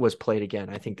series was played again,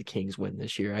 I think the Kings win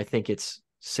this year. I think it's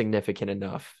significant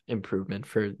enough improvement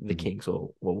for the Kings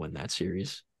will win that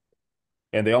series.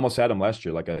 And they almost had them last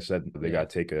year. Like I said, they got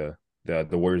to take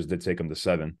the Warriors did take them to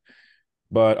 7.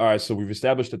 But all right, so we've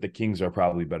established that the Kings are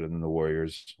probably better than the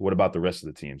Warriors. What about the rest of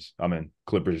the teams? I mean,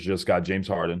 Clippers just got James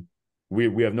Harden.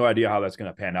 We have no idea how that's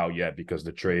going to pan out yet because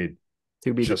the trade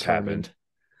To be just determined. happened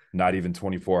not even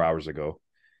 24 hours ago.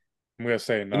 I'm gonna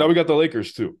say And no. now we got the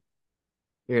Lakers too.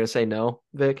 You're gonna say no,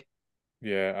 Vic?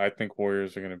 Yeah, I think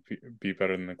Warriors are gonna be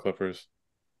better than the Clippers.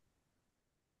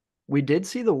 We did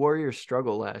see the Warriors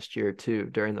struggle last year too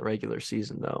during the regular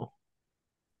season, though.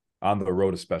 On the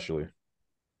road, especially.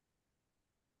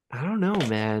 I don't know,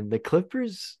 man. The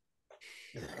Clippers.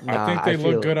 I think they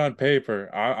feel look good on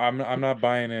paper. I'm not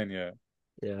buying in yet.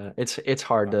 Yeah, it's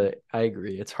hard to. I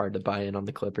agree. It's hard to buy in on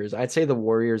the Clippers. I'd say the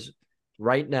Warriors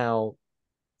right now,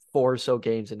 4 or so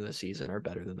games into the season, are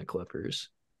better than the Clippers.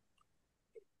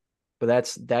 But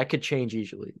that could change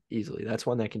easily. That's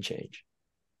one that can change.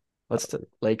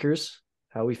 Lakers.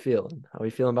 How we feeling? How we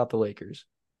feeling about the Lakers?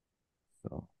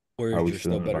 So, Warriors how are we are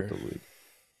still feeling about better. the league?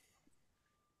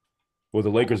 Well, the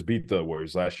Lakers beat the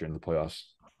Warriors last year in the playoffs.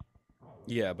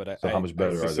 Yeah, but So how much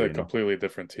better It's are just they? a completely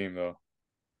different team, though.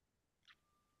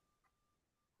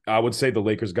 I would say the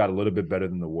Lakers got a little bit better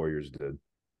than the Warriors did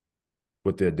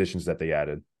with the additions that they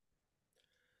added.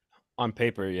 On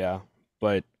paper, yeah,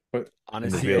 but But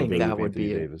honestly, I think that would Anthony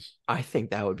be Davis. I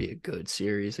think that would be a good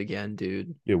series again,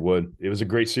 dude. It would. It was a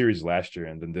great series last year,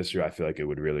 and then this year I feel like it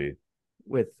would really.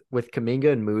 With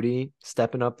Kuminga and Moody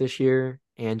stepping up this year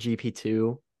and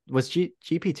GP2.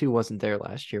 GP2 wasn't there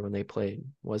last year when they played,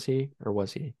 was he? Or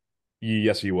was he?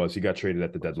 Yes, he was. He got traded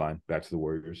at the deadline back to the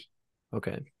Warriors.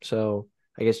 Okay. So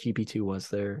I guess GP2 was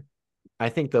there. I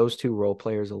think those 2 role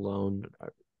players alone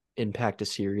impact a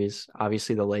series.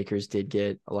 Obviously, the Lakers did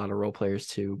get a lot of role players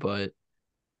too, but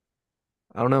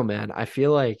I don't know, man. I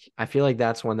feel like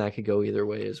that's one that could go either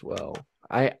way as well.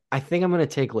 I think I'm gonna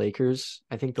take Lakers.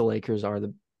 I think the Lakers are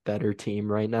the better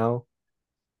team right now.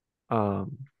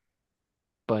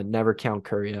 But never count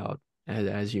Curry out,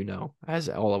 as you know, as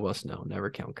all of us know, never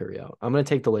count Curry out. I'm gonna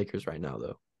take the Lakers right now,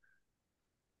 though.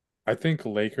 I think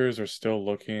Lakers are still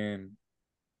looking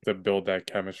to build that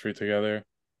chemistry together.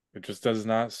 It just does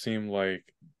not seem like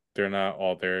they're not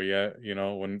all there yet. You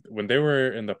know, when they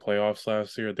were in the playoffs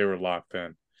last year, they were locked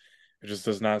in. It just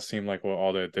does not seem like with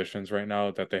all the additions right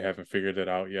now that they haven't figured it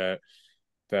out yet.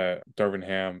 That Darvin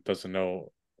Ham doesn't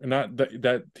know, not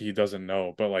that he doesn't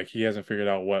know, but like he hasn't figured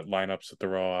out what lineups to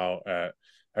throw out at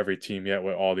every team yet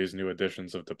with all these new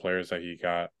additions of the players that he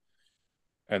got.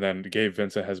 And then Gabe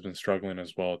Vincent has been struggling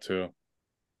as well too.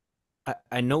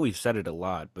 I know we've said it a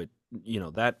lot, but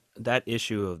that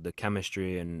issue of the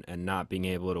chemistry and not being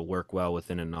able to work well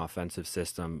within an offensive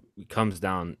system comes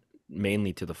down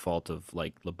mainly to the fault of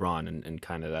like LeBron and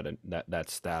kind of that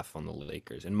staff on the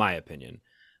Lakers, in my opinion.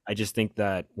 I just think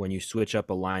that when you switch up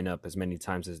a lineup as many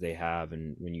times as they have,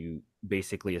 and when you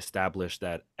basically establish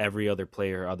that every other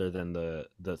player other than the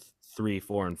 3,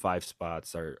 4, and 5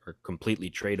 spots are completely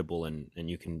tradable, and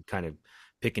you can kind of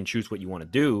pick and choose what you want to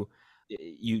do,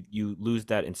 you lose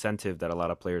that incentive that a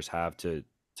lot of players have to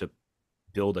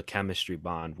build a chemistry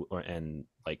bond and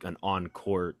like an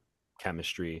on-court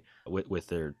chemistry with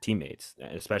their teammates,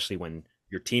 especially when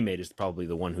your teammate is probably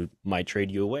the one who might trade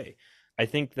you away. I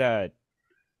think that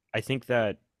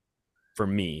for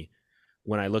me,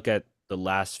 when I look at the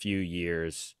last few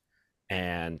years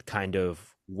and kind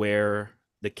of where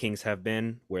the Kings have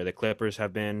been, where the Clippers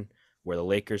have been, where the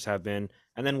Lakers have been,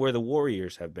 and then where the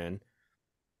Warriors have been,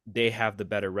 they have the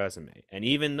better resume. And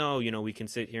even though, we can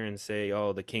sit here and say,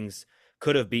 oh, the Kings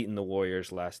could have beaten the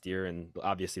Warriors last year, and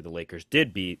obviously the Lakers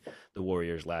did beat the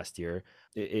Warriors last year,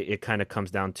 it kind of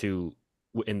comes down to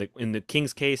in the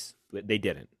Kings case, they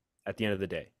didn't at the end of the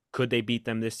day. Could they beat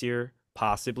them this year?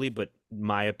 Possibly, but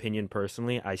my opinion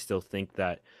personally, I still think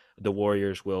that the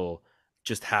Warriors will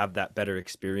just have that better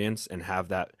experience and have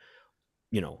that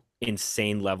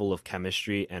insane level of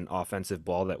chemistry and offensive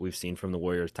ball that we've seen from the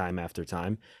Warriors time after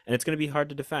time. And it's going to be hard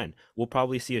to defend. We'll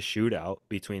probably see a shootout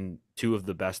between two of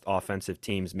the best offensive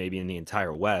teams, maybe in the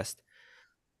entire West,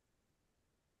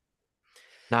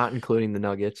 Not including the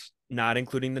Nuggets. not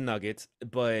including the Nuggets.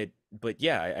 But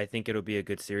yeah, I think it'll be a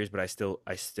good series. But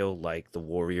I still like the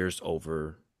Warriors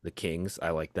over the Kings. I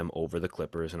like them over the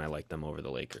Clippers, and I like them over the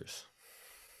Lakers.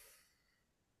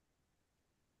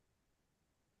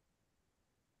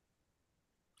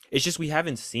 It's just we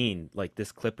haven't seen like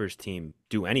this Clippers team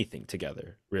do anything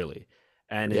together, really.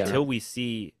 And Yeah. until we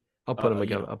see I'll put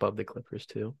them above the Clippers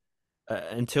too.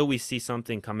 until we see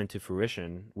something come into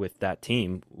fruition with that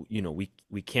team,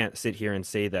 we can't sit here and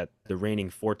say that the reigning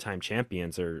four-time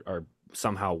champions are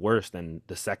somehow worse than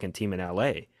the second team in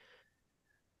LA.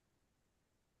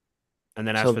 And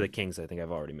then as So- for the Kings, I think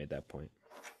I've already made that point.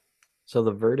 So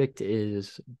the verdict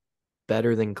is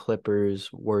better than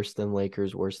Clippers, worse than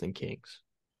Lakers, worse than Kings.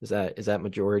 Is that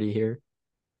majority here?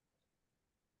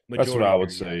 That's what Majority I would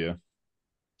here, say. Yeah.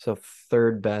 So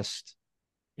third best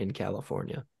in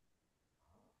California.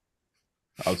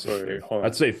 I would say Wait, fair. hold on.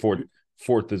 I'd say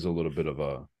fourth is a little bit of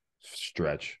a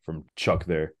stretch from Chuck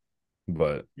there,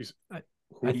 but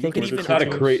I think could it's even it's not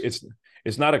a argue-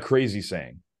 it's not a crazy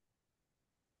saying.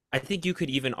 I think you could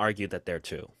even argue that they're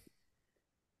two.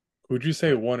 Who'd you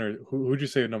say one or who'd you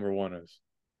say number one is?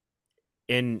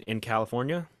 In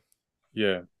California?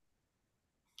 Yeah,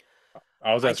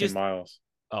 I was I asking just- Miles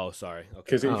Oh, sorry.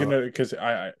 Okay. because Oh.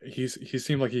 because he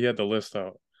seemed like he had the list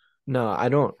out. No, I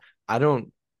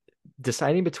don't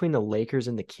deciding between the Lakers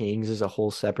and the Kings is a whole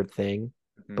separate thing,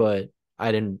 Mhm. but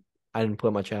I didn't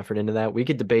put much effort into that. We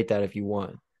could debate that if you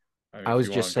want. I mean, I if was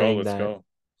you just wanna saying let's that-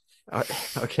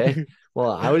 go. Okay.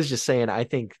 Well, I was just saying I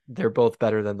think they're both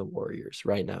better than the Warriors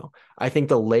right now. I think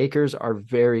the Lakers are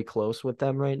very close with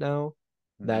them right now.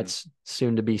 Mhm. That's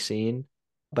soon to be seen.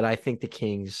 But I think the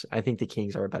Kings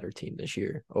are a better team this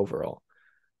year overall.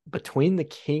 Between the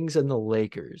Kings and the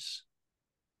Lakers,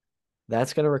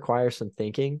 that's going to require some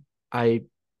thinking. I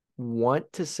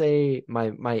want to say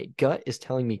my gut is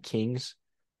telling me Kings,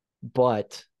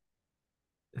 but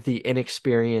the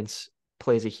inexperience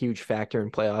plays a huge factor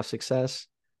in playoff success.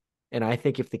 And I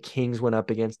think if the Kings went up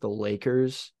against the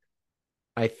Lakers,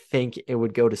 I think it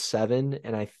would go to 7,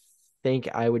 and I think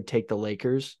I would take the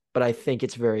Lakers, but I think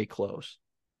it's very close.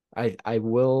 I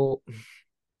will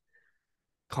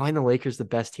calling the Lakers the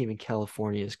best team in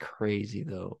California is crazy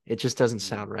though. It just doesn't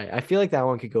sound right. I feel like that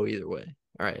one could go either way.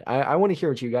 All right. I want to hear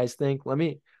what you guys think. Let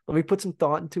me put some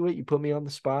thought into it. You put me on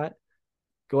the spot.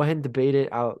 Go ahead and debate it.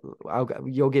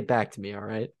 You'll get back to me, all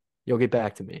right? You'll get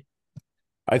back to me.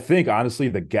 I think honestly,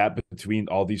 the gap between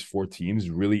all these four teams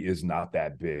really is not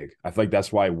that big. I feel like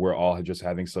that's why we're all just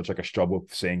having such like a struggle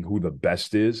saying who the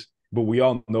best is. But we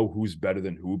all know who's better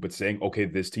than who. But saying, okay,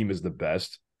 this team is the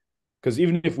best. Because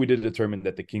even if we did determine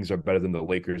that the Kings are better than the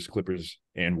Lakers, Clippers,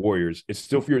 and Warriors, it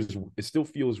still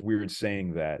feels weird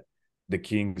saying that the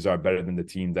Kings are better than the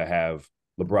team that have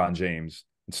LeBron James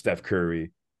and Steph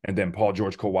Curry and then Paul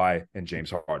George, Kawhi, and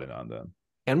James Harden on them.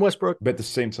 And Westbrook. But at the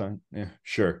same time, yeah,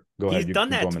 sure. Go ahead. He's You done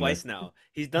can that throw 'em in twice there. now.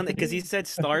 He's done it because he said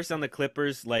stars on the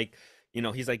Clippers, like,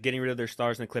 he's like getting rid of their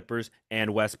stars in the Clippers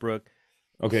and Westbrook.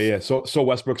 Okay, yeah. So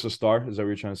Westbrook's a star. Is that what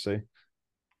you're trying to say?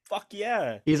 Fuck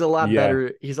yeah. He's a lot Yeah.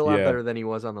 better. He's a lot Yeah. better than he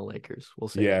was on the Lakers. We'll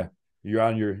see. Yeah. You're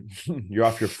on your you're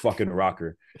off your fucking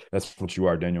rocker. That's what you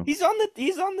are, Daniel. He's on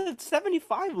the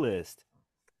 75 list.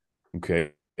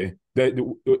 Okay.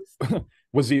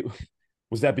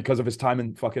 Was that because of his time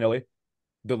in fucking LA?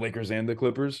 The Lakers and the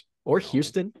Clippers? Or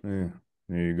Houston. Yeah,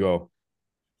 there you go.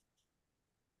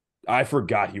 I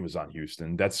forgot he was on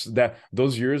Houston.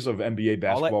 Those years of NBA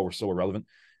basketball were so irrelevant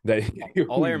that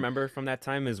All I remember from that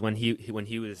time is when he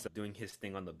was doing his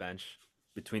thing on the bench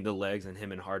between the legs, and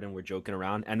him and Harden were joking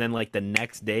around, and then like the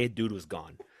next day, dude was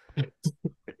gone.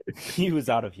 He was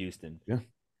out of Houston. Yeah,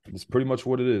 it's pretty much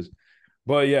what it is.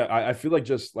 But yeah, I feel like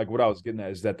just like what I was getting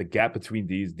at is that the gap between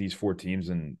these four teams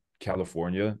in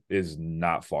California is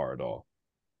not far at all.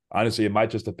 Honestly, it might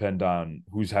just depend on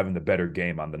who's having the better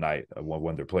game on the night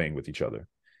when they're playing with each other.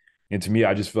 And to me,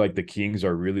 I just feel like the Kings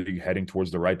are really heading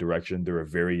towards the right direction. They're a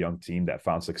very young team that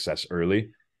found success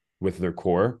early with their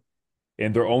core,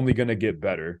 and they're only going to get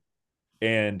better.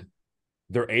 And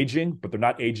they're aging, but they're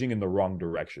not aging in the wrong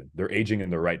direction. They're aging in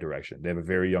the right direction. They have a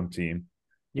very young team.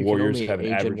 You can Warriors only have an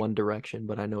age in average. one direction,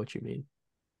 but I know what you mean.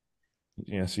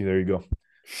 Yeah, see, there you go.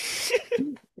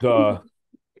 The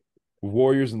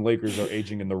Warriors and Lakers are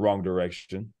aging in the wrong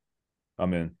direction. I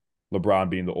mean, LeBron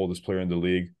being the oldest player in the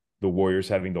league, the Warriors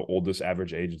having the oldest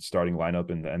average age starting lineup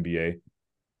in the NBA.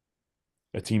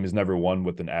 A team has never won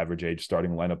with an average age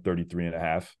starting lineup 33 and a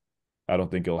half. I don't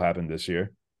think it'll happen this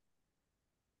year.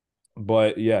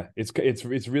 But yeah, it's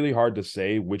really hard to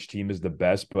say which team is the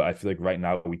best, but I feel like right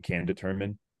now we can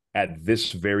determine at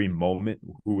this very moment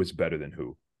who is better than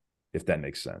who, if that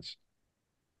makes sense.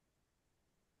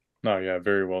 No, yeah,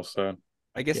 very well said.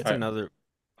 I guess Yeah. it's another.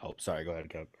 Oh, sorry. Go ahead,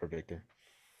 Kev or Victor.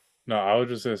 No, I was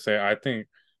just gonna say I think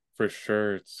for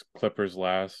sure it's Clippers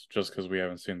last, just because we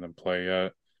haven't seen them play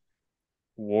yet.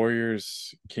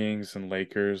 Warriors, Kings, and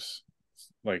Lakers,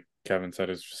 like Kevin said,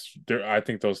 is just there. I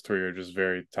think those three are just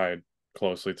very tied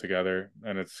closely together,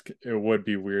 and it would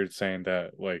be weird saying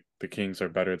that like the Kings are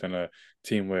better than a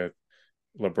team with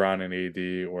LeBron and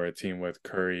AD or a team with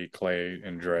Curry, Clay,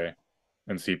 and Dre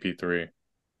and CP3.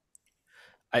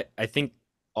 I think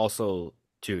also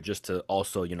too, just to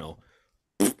also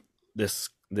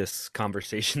this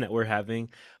conversation that we're having,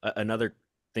 another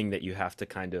thing that you have to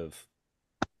kind of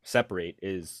separate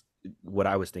is what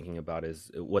I was thinking about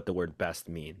is what the word best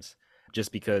means.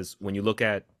 Just because when you look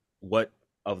at what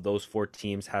of those four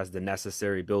teams has the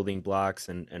necessary building blocks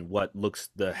and what looks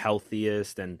the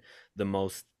healthiest and the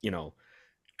most,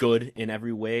 good in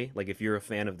every way. Like if you're a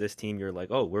fan of this team, you're like,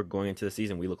 oh, we're going into the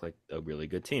season, we look like a really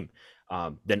good team.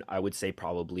 Then I would say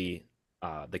probably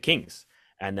the Kings,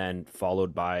 and then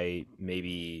followed by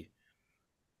maybe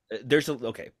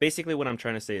okay. Basically, what I'm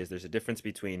trying to say is there's a difference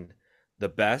between the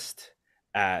best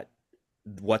at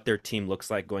what their team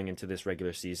looks like going into this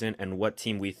regular season and what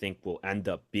team we think will end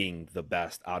up being the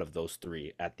best out of those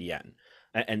three at the end.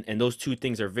 And those two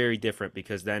things are very different,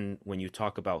 because then when you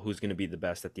talk about who's going to be the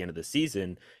best at the end of the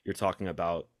season, you're talking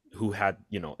about who had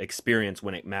experience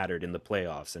when it mattered in the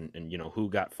playoffs, and who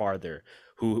got farther,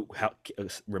 who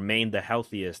remained the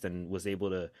healthiest and was able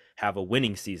to have a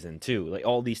winning season too. Like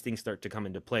all these things start to come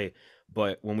into play.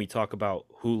 But when we talk about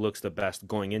who looks the best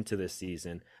going into this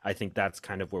season, I think that's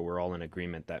kind of where we're all in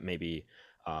agreement that maybe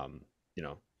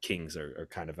Kings are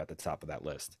kind of at the top of that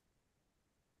list.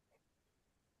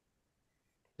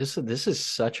 This is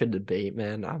such a debate,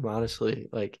 man. I'm honestly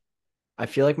like, I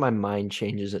feel like my mind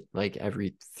changes it like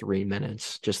every 3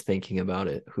 minutes just thinking about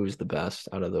it. Who's the best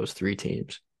out of those three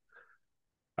teams?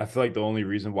 I feel like the only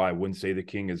reason why I wouldn't say the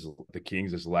Kings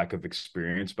is lack of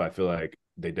experience, but I feel like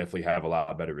they definitely have a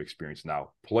lot better experience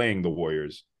now playing the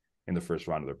Warriors in the first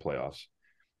round of their playoffs.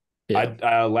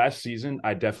 Yeah. Last season,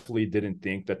 I definitely didn't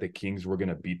think that the Kings were going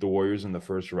to beat the Warriors in the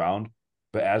first round.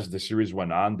 But as the series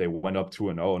went on, they went up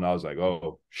 2-0, and I was like,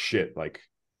 oh, shit, like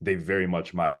they very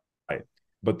much might.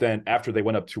 But then after they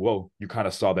went up 2-0, you kind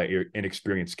of saw that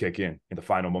inexperience kick in the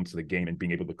final moments of the game and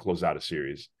being able to close out a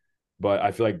series. But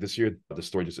I feel like this year, the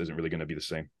story just isn't really going to be the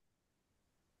same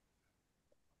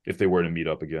if they were to meet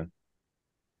up again.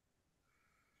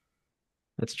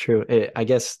 That's true. I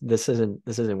guess this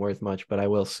isn't worth much, but I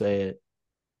will say it.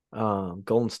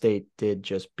 Golden State did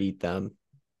just beat them.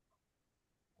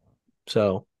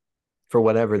 So for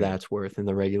whatever that's worth in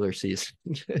the regular season.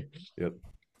 Yep.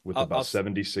 With about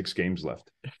 76 games left.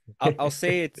 I'll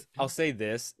say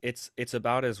this. It's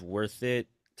about as worth it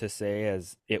to say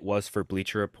as it was for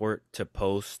Bleacher Report to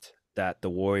post that the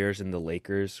Warriors and the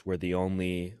Lakers were the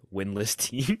only winless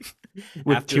team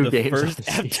With after the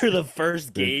season.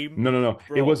 first game. No.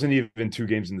 Bro. It wasn't even 2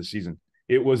 games in the season.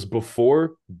 It was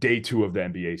before day 2 of the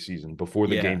NBA season, before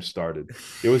the game started.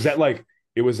 It was at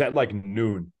like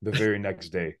noon the very next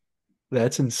day.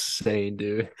 That's insane,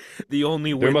 dude. The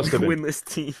only winless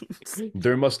teams.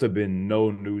 There must have been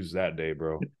no news that day,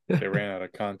 bro. They ran out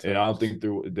of content. And I don't think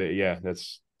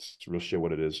that's real shit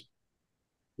what it is.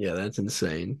 Yeah, that's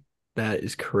insane. That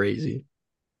is crazy.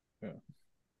 Yeah.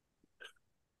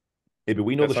 Hey, but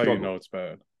we know that's the how struggle. You know it's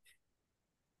bad.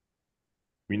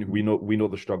 We know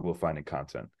the struggle of finding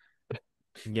content.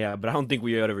 Yeah, but I don't think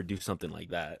we would ever do something like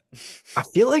that. I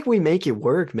feel like we make it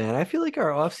work, man. I feel like our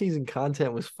off-season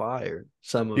content was fire.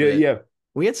 Some of it. Yeah.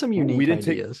 We had some unique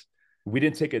ideas. We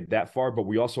didn't take it that far, but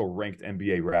we also ranked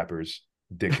NBA rappers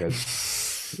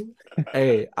dickheads.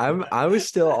 Hey, I was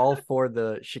still all for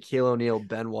the Shaquille O'Neal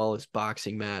Ben Wallace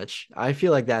boxing match. I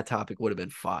feel like that topic would have been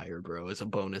fire, bro, as a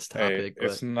bonus topic. Hey,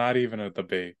 it's not even a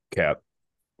debate. Cap.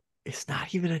 It's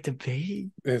not even a debate.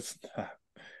 It's not.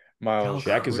 Miles,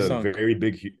 Shaq is we're a sunk. very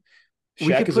big. We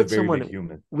Shaq could is a put very big someone.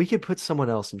 human. We could put someone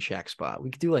else in Shaq's spot.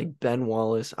 We could do like Ben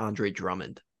Wallace, Andre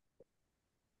Drummond,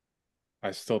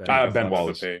 I still Ben think it's Ben not a Wallace.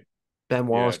 Wallace. debate. Ben Yeah,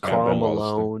 Wallace, Karl Ben Wallace too.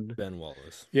 Malone. Ben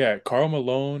Wallace. Yeah, Karl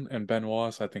Malone and Ben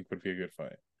Wallace, I think would be a good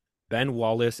fight. Ben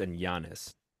Wallace and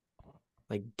Giannis.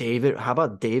 Like David, how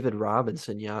about David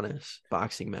Robinson, Giannis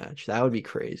boxing match? That would be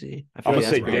crazy. I I'm feel gonna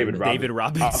like say that's David morbid. David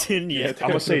Robinson. Yeah, Yeah, I'm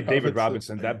gonna say David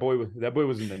Robinson. Robinson. That boy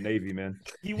was in the Navy, man.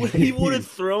 he would have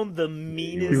thrown the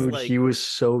meanest Dude, like. he was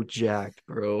so jacked,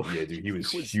 bro. Yeah, dude, he was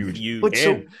He was huge. huge. But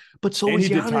so, And but so and was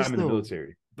he did Giannis time in the though. But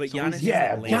military. So was Giannis yeah,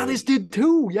 isn't boy. lame. Giannis did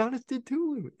too. Giannis did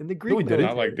too in the Greek he But didn't.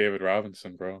 not military. like David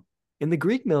Robinson, bro. In the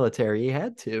Greek military, he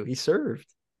had to. He served.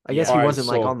 I guess Yeah. he All right, wasn't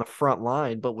like so on the front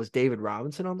line, but was David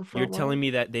Robinson on the You're front telling line? me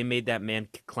that they made that man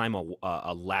climb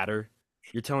a ladder?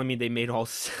 You're telling me they made all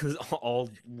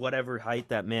whatever height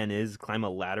that man is climb a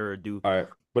ladder or do? all right,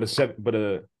 but a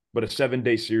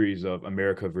 7-day series of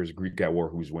America versus Greek at war.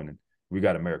 Who's winning? We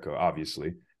got America,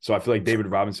 obviously. So I feel like David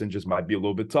Robinson just might be a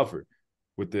little bit tougher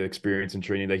with the experience and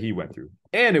training that he went through,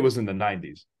 and it was in the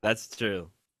 90s That's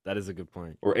true. That is a good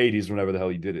point. or 80s, whenever the hell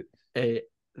he did it. Hey,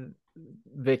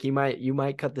 Vic, you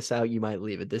might cut this out, you might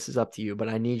leave it. This is up to you, but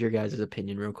I need your guys'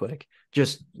 opinion real quick.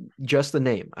 Just the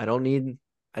name. I don't need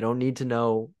to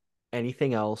know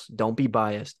anything else. Don't be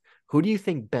biased. Who do you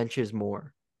think benches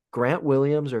more? Grant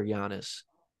Williams or Giannis?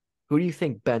 Who do you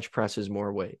think bench presses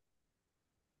more weight?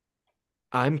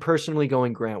 I'm personally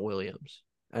going Grant Williams,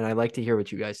 and I'd like to hear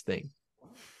what you guys think.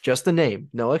 Just the name,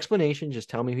 no explanation. Just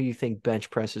tell me who you think bench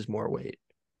presses more weight.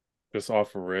 Just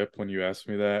off a rip, when you asked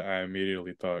me that, I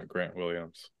immediately thought Grant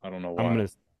Williams. I don't know why. I'm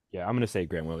gonna say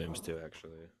Grant Williams too.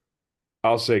 Actually,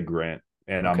 I'll say Grant,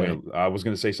 and Okay. I was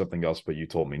gonna say something else, but you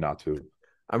told me not to.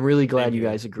 I'm really glad Thank you you.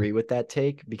 guys agree with that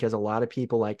take because a lot of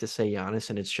people like to say Giannis,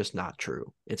 and it's just not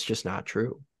true. It's just not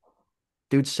true.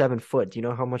 Dude's 7 foot. Do you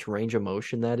know how much range of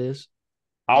motion that is?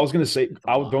 I was gonna say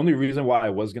a lot. the only reason why I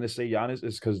was gonna say Giannis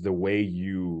is because the way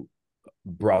you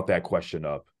brought that question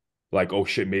up, like, oh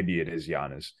shit, maybe it is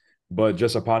Giannis. But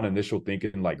just upon initial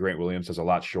thinking, like Grant Williams has a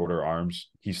lot shorter arms.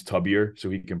 He's tubbier, so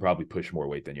he can probably push more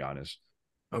weight than Giannis.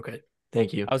 Okay.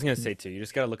 Thank you. I was gonna say too. You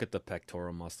just gotta look at the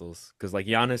pectoral muscles because like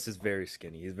Giannis is very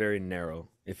skinny. He's very narrow.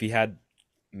 If he had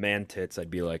man tits, I'd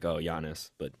be like, oh,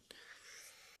 Giannis. But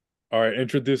All right,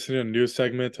 introducing a new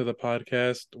segment to the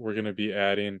podcast. We're going to be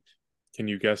adding, can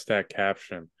you guess that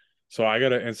caption? So I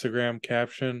got an Instagram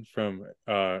caption from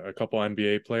a couple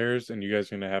NBA players, and you guys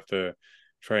are going to have to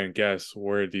try and guess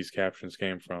where these captions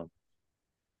came from.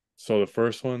 So the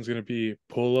first one's going to be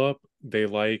pull up, they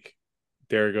like,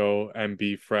 there go, and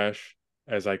be fresh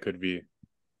as I could be.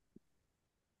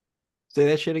 Say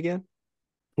that shit again.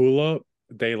 Pull up,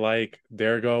 they like,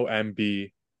 there go, and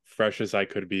be fresh as I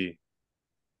could be.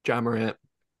 John Morant.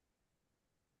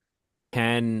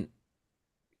 can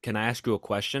I ask you a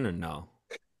question or no?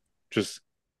 Just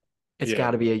It's Yeah.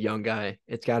 got to be a young guy.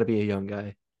 It's got to be a young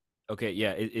guy. Okay,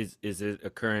 yeah. Is it a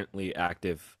currently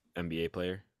active NBA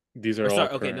player? these Or are all sorry,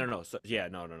 okay, current. no. So, yeah,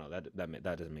 no. That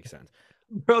doesn't make sense.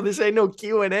 Bro, this ain't no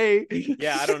Q&A.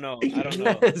 Yeah, I don't know.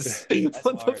 Yes. That's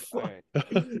What the hard. fuck? All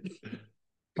right.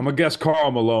 I'm gonna guess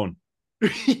Karl Malone.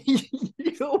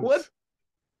 Yo, what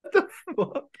the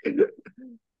fuck?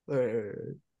 All right.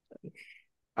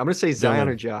 I'm gonna say Zion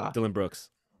or Ja. Dylan Brooks.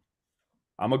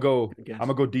 I'm gonna Good guess.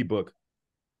 go D Book.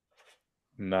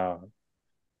 No.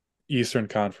 Eastern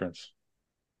Conference.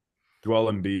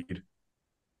 Joel Embiid.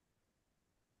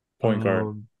 Point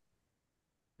guard.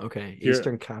 Okay, Here-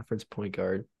 Eastern Conference point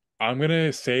guard. I'm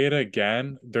gonna say it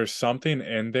again. There's something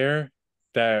in there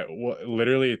that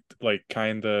literally like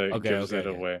kind of Okay, gives okay, it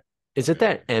okay. away. Is it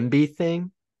that MB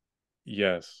thing?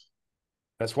 Yes.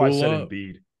 That's why I said Pull up.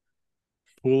 Embiid.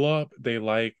 Pull up, they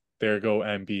like, there go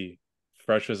MB.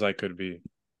 Fresh as I could be.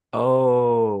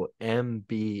 Oh,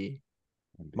 MB.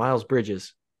 Miles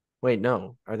Bridges. Wait,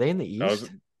 no. Are they in the That was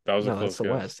East? that was a No, close that's the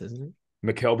guess. West, isn't it?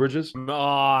 Mikal Bridges. Oh,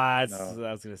 that's No.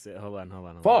 I was gonna say. Hold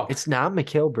on. Fuck. It's not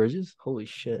Mikal Bridges. Holy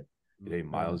shit. It ain't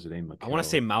Miles. It ain't Mikal. I want to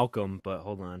say Malcolm, but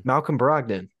hold on. Malcolm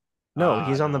Brogdon. No, Ah,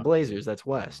 he's on the no. Blazers. That's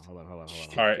West. Hold on. All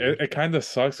right, it kind of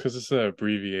sucks because it's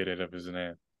abbreviated of his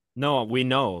name. No, we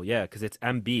know, yeah, because it's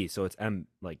MB, so it's M.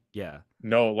 Like, yeah.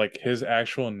 No, like his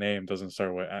actual name doesn't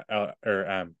start with L or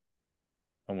M.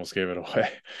 Almost gave it away.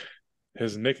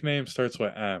 His nickname starts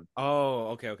with M. Oh,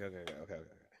 okay.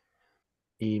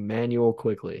 Emmanuel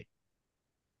Quickly.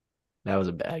 That was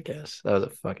a bad guess. That was a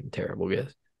fucking terrible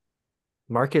guess.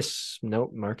 Marcus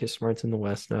Smart's in the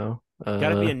West now. Got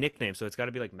to be a nickname, so it's got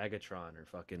to be like Megatron or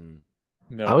fucking.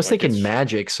 No, I was like thinking it's-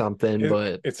 Magic something,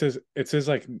 but it's his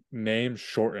like name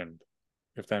shortened.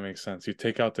 if that makes sense. You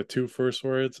take out the two first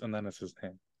words and then it's his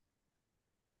name.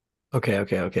 Okay.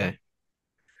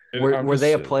 I'm Were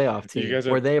they a just playoff you team? guys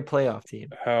Were are they a playoff team?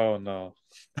 hell no.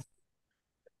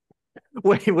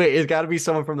 Wait, it's got to be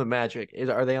someone from the Magic.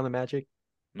 Are they on the Magic?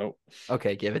 Nope.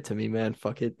 Okay, give it to me, man.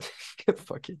 Fuck it.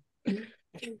 Fuck it.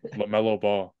 LaMelo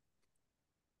Ball.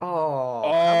 Oh,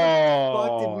 how the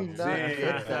fuck did we Oh, not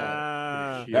get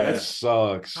that? damn. Yeah. That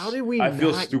sucks. How did we I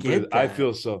feel not stupid. get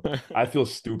that? I feel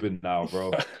stupid now,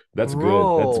 bro. That's good. That's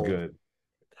Bro, good.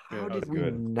 how Good. did That's we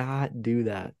good. not do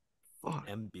that? Fuck.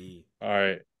 MB. All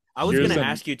right. I was Here's gonna a-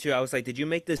 ask you too. I was like, did you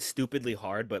make this stupidly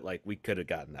hard? But like, we could have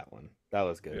gotten that one. That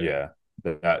was good. Yeah.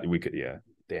 That we could, yeah.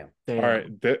 Damn. Damn. All right.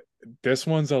 This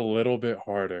one's a little bit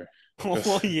harder.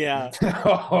 Oh yeah.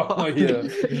 Oh, yeah.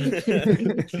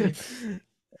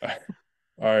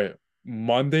 All right.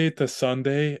 Monday to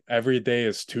Sunday, every day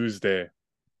is Tuesday.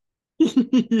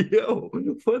 Yo,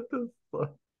 what the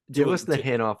fuck? Give Do- us the do-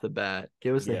 hint off the bat.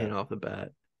 Give us the Yeah. hint off the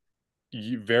bat.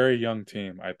 Very young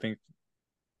team. I think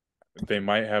they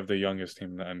might have the youngest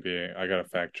team in the NBA. I gotta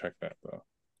fact check that though.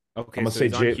 Okay, I'm gonna so say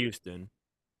he's on Houston.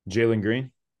 Jalen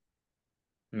Green.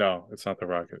 No, it's not the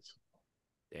Rockets.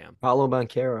 Damn. Paulo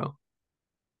Banchero.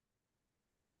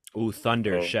 Ooh,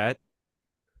 Thunder. Oh. Shet.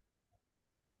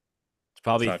 It's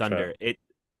probably It's not Thunder. Chet. It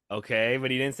okay,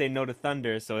 but he didn't say no to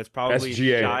Thunder, so it's probably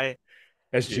SGA. Shy.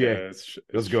 SGA. it's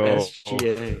Let's Shet. go.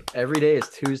 SGA. Every day is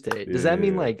Tuesday. Does that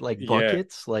mean Yeah. like Yeah.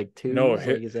 buckets? Like twos? No, Like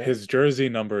is that? his jersey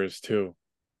number is 2.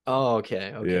 Oh,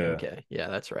 okay. Yeah. Yeah,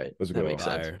 that's right. Let's That go. makes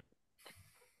sense. Fire.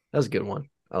 That was a good one.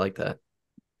 I like that.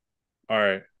 All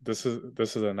right, this is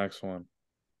the next one.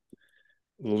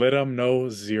 Let them know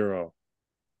 0.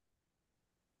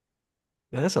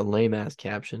 Man, that's a lame ass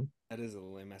caption. That is a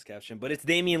lame ass caption, but it's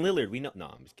Damian Lillard. We know. No,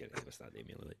 I'm just kidding. It's not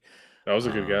Damian Lillard. That was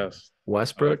a good guess. I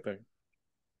Westbrook? like that.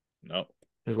 No.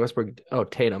 Is Westbrook? Oh,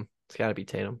 Tatum. It's got to be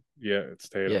Tatum. Yeah, it's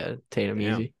Tatum. Yeah, Tatum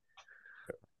Damn. easy.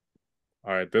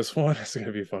 All right, this one is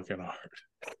gonna be fucking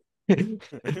hard.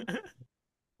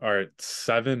 All right,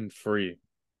 7 free.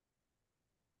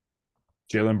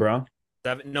 Jalen Brown.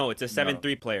 No, it's a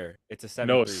 7-3 player. It's a 7-3.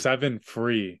 No, 7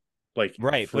 free. Like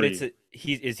Right, free. but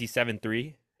is he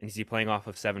 7-3? And is he playing off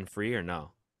of 7 free or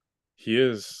no? He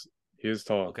is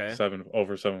tall. Okay.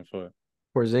 over 7 foot.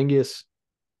 Porzingis.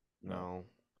 No.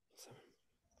 7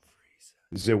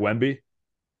 free. Is it Wemby?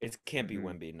 It can't be Mhm.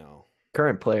 Wemby, no.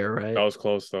 Current player, right? That was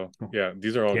close though. Yeah,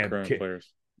 these are all Can't- current can't-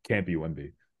 players. Can't be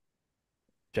Wemby.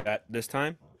 Chat this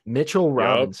time? Mitchell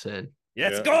Robinson.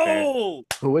 Let's Yeah, go!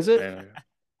 Who is it? And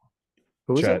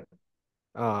Who is Chet. it?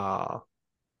 Ah,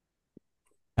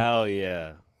 Hell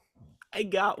yeah. I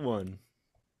got one.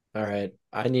 all right.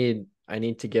 I need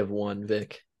to give one,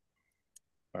 Vic.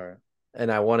 all right. And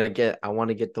I want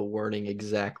to get the wording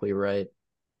exactly right.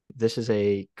 This is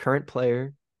a current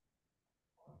player,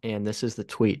 and this is the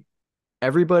tweet.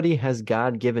 Everybody has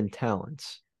God-given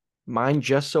talents. Mine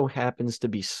just so happens to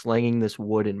be slinging this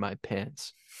wood in my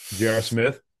pants. J.R.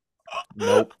 Smith.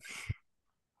 Nope.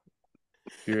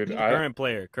 Dude, Current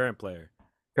player.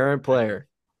 Current player.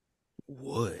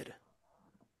 Wood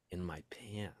in my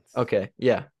pants. Okay,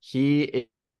 yeah. He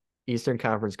Eastern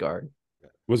Conference guard.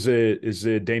 Is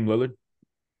it Dame Lillard?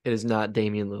 It is not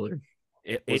Damian Lillard.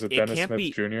 was it Dennis can't Smith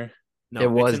be. Jr.? No, It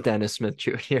it's was an- Dennis Smith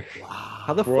Jr. Wow.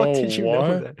 How the Bro, fuck did you know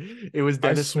what? that? It was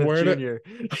Dennis Smith swear to-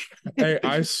 Jr. Hey,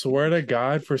 I swear to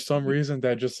God, for some reason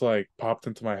that just like popped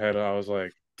into my head. I was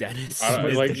like, Dennis I-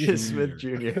 Smith like- Dennis Smith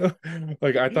Jr.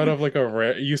 like I thought of like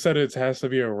you said it has to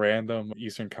be a random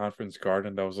Eastern Conference guard,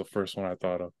 and that was the first one I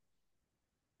thought of.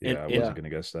 Yeah, I And- wasn't gonna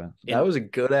guess that. That was a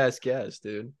good ass guess,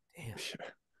 dude. Damn.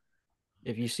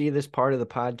 If you see this part of the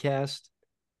podcast,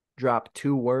 drop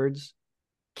 2 words,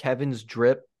 Kevin's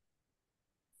drip,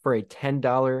 for a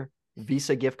 $10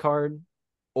 Visa gift card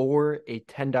or a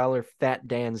 $10 Fat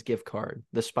Dan's gift card,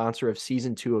 the sponsor of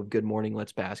season 2 of Good Morning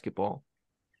Let's Basketball.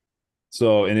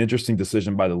 So an interesting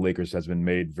decision by the Lakers has been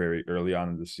made very early on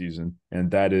in the season, and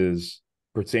that is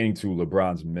pertaining to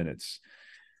LeBron's minutes.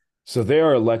 So they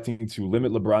are electing to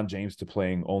limit LeBron James to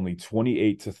playing only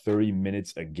 28 to 30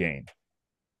 minutes a game.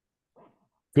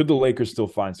 Could the Lakers still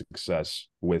find success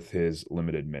with his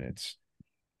limited minutes?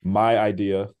 My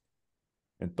idea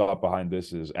and thought behind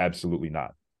this is absolutely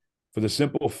not. For the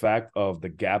simple fact of the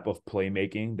gap of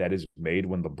playmaking that is made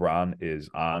when LeBron is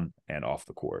on and off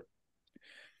the court.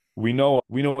 We know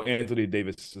Anthony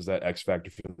Davis is that X factor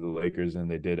for the Lakers,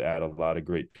 and they did add a lot of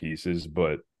great pieces,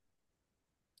 but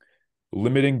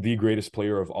limiting the greatest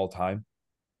player of all time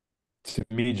to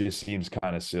me just seems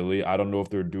kind of silly. I don't know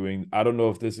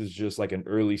if this is just like an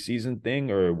early season thing,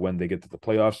 or when they get to the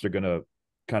playoffs, they're gonna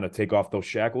kind of take off those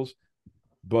shackles.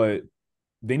 But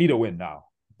they need a win now.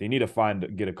 they need to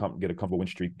get a comfortable win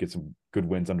streak, get some good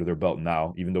wins under their belt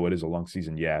now, even though it is a long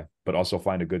season, yeah, but also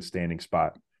find a good standing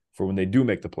spot for when they do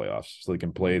make the playoffs, so they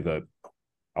can play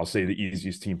I'll say the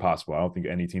easiest team possible. I don't think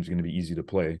any team's going to be easy to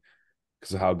play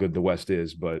because of how good the West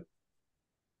is, but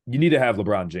you need to have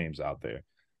LeBron James out there.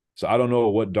 So I don't know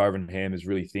what Darvin Ham is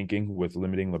really thinking with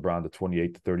limiting LeBron to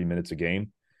 28 to 30 minutes a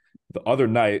game. The other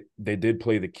night, they did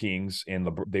play the Kings, and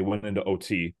they went into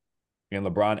OT, and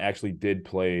LeBron actually did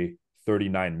play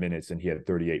 39 minutes, and he had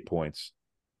 38 points,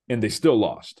 and they still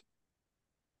lost.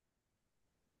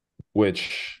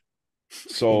 Which,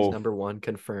 Kings so #1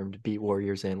 confirmed, beat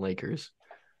Warriors and Lakers.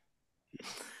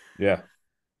 yeah,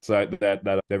 so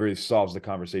that really solves the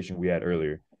conversation we had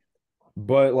earlier.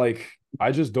 But like,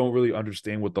 I just don't really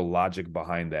understand what the logic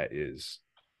behind that is.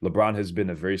 LeBron has been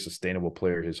a very sustainable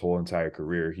player his whole entire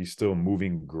career. He's still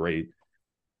moving great.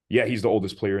 Yeah, he's the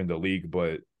oldest player in the league,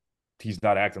 but he's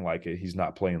not acting like it. He's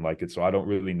not playing like it. So I don't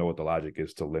really know what the logic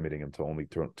is to limiting him to only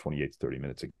 28 to 30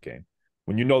 minutes a game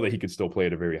when you know that he could still play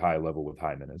at a very high level with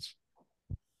high minutes.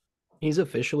 He's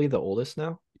officially the oldest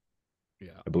now.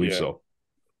 Yeah. I believe Yeah. so.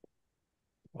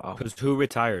 Wow. Because who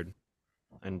retired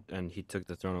and he took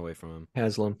the throne away from him?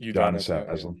 Haslam. Giannis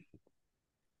Haslam.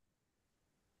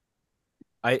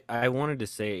 I wanted to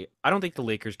say I don't think the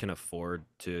Lakers can afford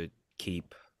to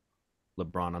keep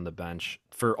LeBron on the bench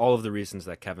for all of the reasons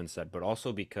that Kevin said, but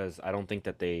also because I don't think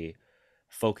that they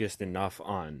focused enough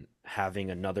on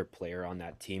having another player on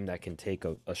that team that can take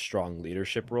a strong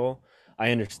leadership role.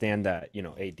 I understand that,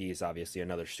 AD is obviously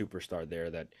another superstar there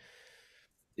that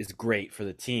is great for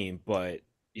the team, but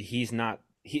he's not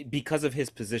because of his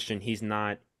position, he's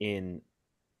not in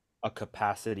a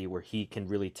capacity where he can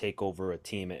really take over a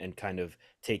team and kind of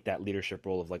take that leadership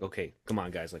role of like, okay, come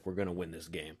on guys, like we're going to win this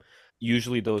game.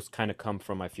 Usually those kind of come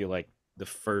from, I feel like, the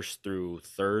first through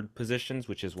third positions,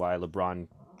 which is why LeBron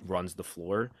runs the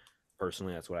floor.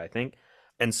 Personally, that's what I think.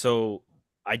 And so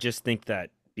I just think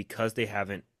that because they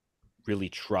haven't really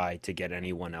tried to get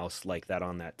anyone else like that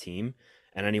on that team,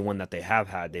 and anyone that they have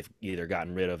had, they've either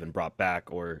gotten rid of and brought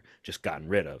back or just gotten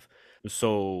rid of.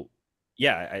 So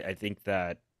yeah, I think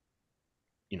that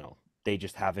they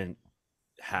just haven't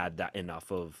had that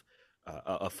enough of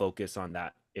a focus on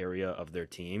that area of their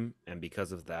team, and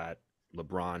because of that,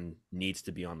 LeBron needs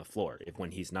to be on the floor. If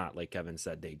when he's not, like Kevin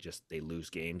said, they lose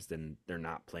games, then they're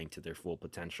not playing to their full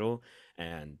potential,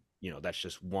 and that's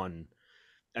just one.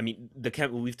 I mean,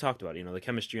 we've talked about the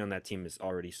chemistry on that team is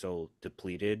already so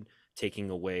depleted. Taking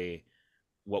away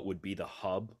what would be the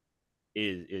hub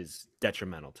is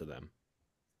detrimental to them.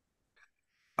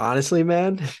 Honestly,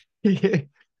 man,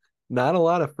 not a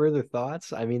lot of further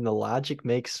thoughts. I mean, the logic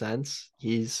makes sense.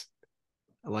 He's,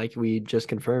 like we just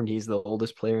confirmed, he's the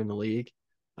oldest player in the league.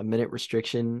 A minute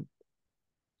restriction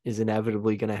is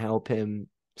inevitably going to help him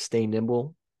stay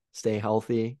nimble, stay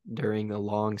healthy during the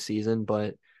long season.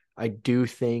 But I do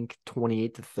think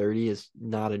 28 to 30 is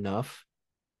not enough.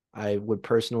 I would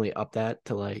personally up that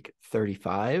to like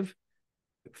 35.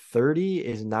 30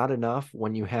 is not enough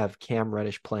when you have Cam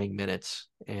Reddish playing minutes.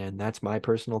 And that's my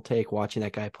personal take. Watching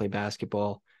that guy play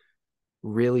basketball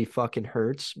really fucking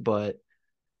hurts. But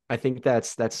I think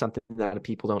that's something that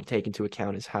people don't take into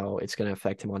account is how it's going to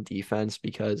affect him on defense,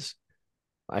 because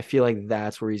I feel like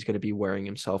that's where he's going to be wearing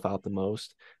himself out the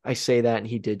most. I say that, and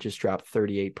he did just drop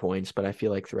 38 points, but I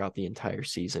feel like throughout the entire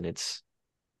season,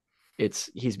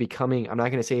 he's becoming, I'm not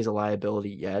going to say he's a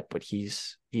liability yet, but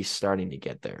he's starting to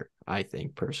get there, I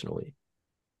think personally.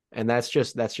 And that's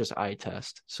just eye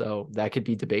test. So that could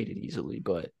be debated easily,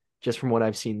 but just from what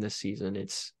I've seen this season,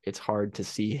 it's hard to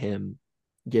see him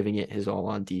giving it his all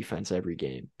on defense every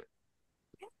game.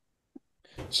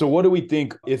 So what do we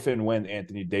think if and when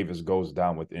Anthony Davis goes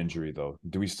down with injury, though?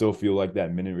 Do we still feel like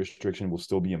that minute restriction will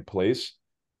still be in place?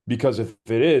 Because if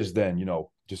it is, then,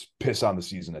 just piss on the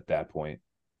season at that point.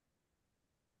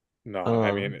 No,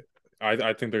 I mean,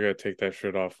 I think they're gonna take that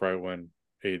shit off right when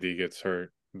AD gets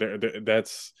hurt.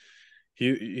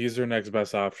 He's their next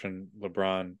best option.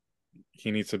 LeBron,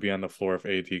 he needs to be on the floor if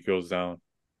AD goes down.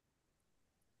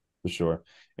 For sure.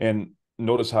 And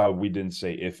notice how we didn't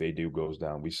say if AD goes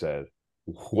down. We said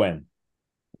when,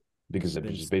 because it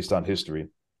was based on history.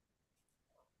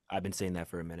 I've been saying that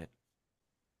for a minute.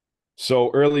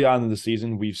 So early on in the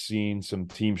season, we've seen some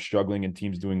teams struggling and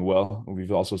teams doing well.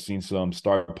 We've also seen some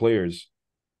star players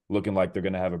looking like they're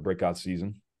going to have a breakout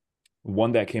season.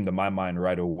 One that came to my mind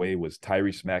right away was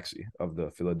Tyrese Maxey of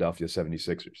the Philadelphia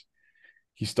 76ers.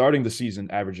 He's starting the season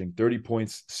averaging 30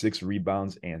 points, 6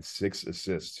 rebounds, and 6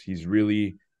 assists. He's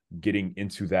really getting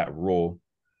into that role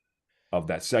of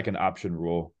that second option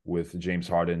role with James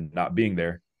Harden not being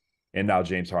there, and now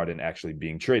James Harden actually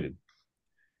being traded.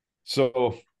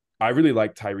 So I really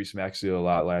liked Tyrese Maxey a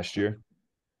lot last year.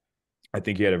 I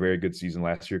think he had a very good season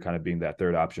last year, kind of being that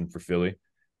third option for Philly.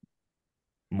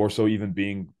 More so, even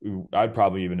being, I'd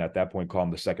probably even at that point call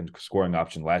him the second scoring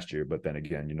option last year. But then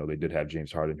again, they did have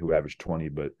James Harden who averaged 20,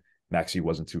 but Maxey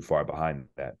wasn't too far behind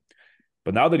that.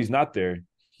 But now that he's not there,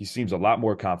 he seems a lot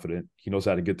more confident. He knows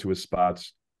how to get to his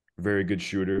spots. Very good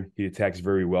shooter. He attacks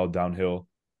very well downhill.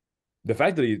 The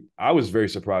fact that I was very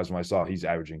surprised when I saw he's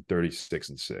averaging 36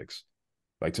 and 6.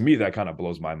 Like, to me, that kind of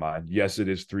blows my mind. Yes, it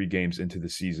is 3 games into the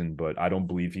season, but I don't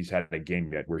believe he's had a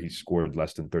game yet where he scored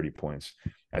less than 30 points.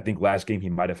 I think last game he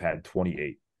might have had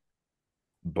 28.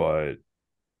 But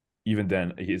even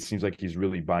then, it seems like he's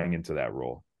really buying into that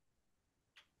role.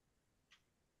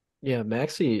 Yeah,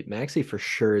 Maxi for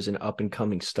sure is an up and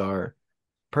coming star.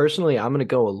 Personally, I'm gonna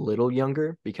go a little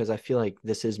younger because I feel like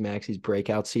this is Maxi's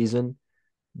breakout season,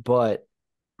 but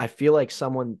I feel like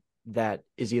someone that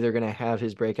is either gonna have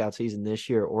his breakout season this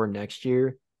year or next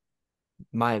year.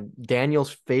 My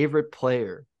Daniel's favorite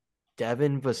player,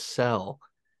 Devin Vassell.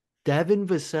 Devin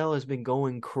Vassell has been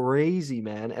going crazy,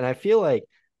 man. And I feel like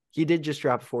he did just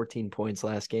drop 14 points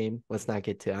last game. Let's not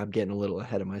get to, I'm getting a little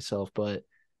ahead of myself, but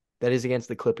that is against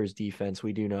the Clippers defense.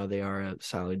 We do know they are a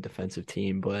solid defensive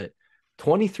team, but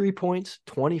 23 points,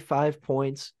 25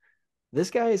 points.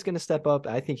 This guy is going to step up.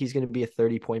 I think he's going to be a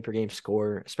 30-point per game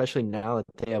scorer, especially now that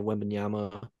they have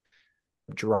Wembanyama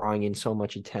drawing in so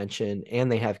much attention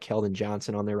and they have Keldon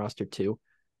Johnson on their roster too.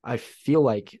 I feel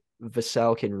like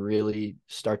Vassell can really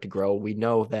start to grow. We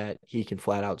know that he can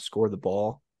flat out score the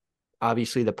ball.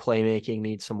 Obviously, the playmaking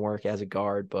needs some work as a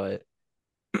guard, but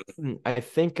I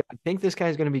think this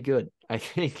guy's going to be good. I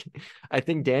think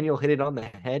Daniel hit it on the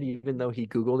head, even though he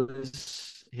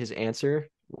Googled his answer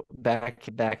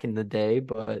back in the day,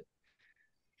 but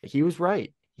he was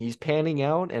right. He's panning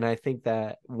out, and I think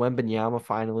that Wembanyama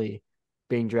finally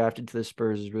being drafted to the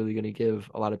Spurs is really going to give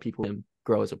a lot of people him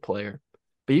grow as a player.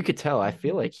 But you could tell, I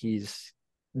feel like he's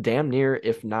damn near,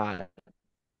 if not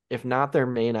their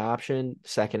main option,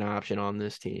 second option on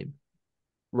this team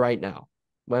right now.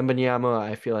 Wembanyama,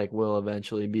 I feel like will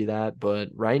eventually be that, but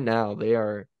right now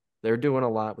they're doing a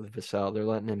lot with Vassell. They're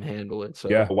letting him handle it. So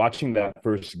Yeah, watching that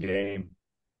first game,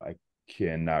 I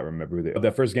cannot remember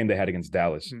that first game they had against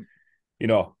Dallas.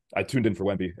 I tuned in for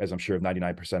Wemby, as I'm sure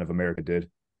 99% of America did,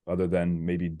 other than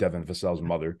maybe Devin Vassell's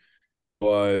mother.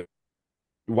 But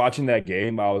watching that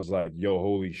game, I was like, yo,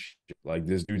 holy shit. Like,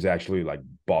 this dude's actually like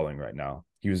balling right now.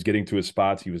 He was getting to his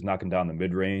spots. He was knocking down the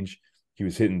mid-range. He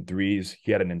was hitting threes.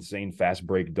 He had an insane fast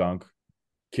break dunk.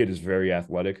 Kid is very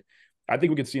athletic. I think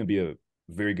we could see him be a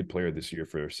very good player this year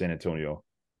for San Antonio,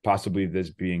 possibly this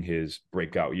being his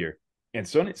breakout year. And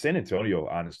San Antonio,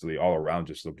 honestly, all around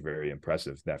just looked very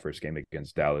impressive that first game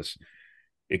against Dallas.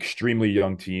 Extremely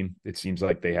young team. It seems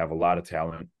like they have a lot of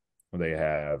talent. They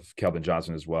have Keldon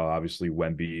Johnson as well, obviously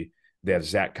Wemby. They have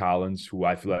Zach Collins, who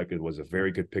I feel like it was a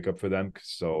very good pickup for them.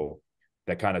 So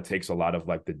that kind of takes a lot of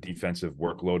like the defensive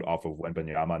workload off of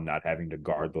Wembanyama, not having to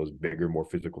guard those bigger, more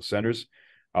physical centers.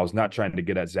 I was not trying to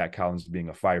get at Zach Collins being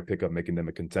a fire pickup, making them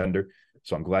a contender.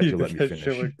 So I'm glad you let me finish.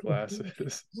 With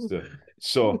glasses.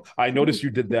 So I noticed you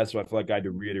did that. So I feel like I had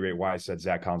to reiterate why I said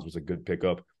Zach Collins was a good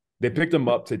pickup. They picked him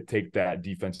up to take that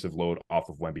defensive load off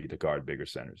of Wemby to guard bigger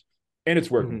centers. And it's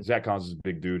working. Mm-hmm. Zach Collins is a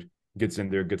big dude. Gets in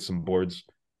there, gets some boards.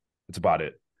 That's about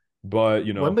it. But,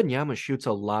 Wembanyama shoots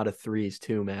a lot of threes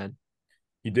too, man.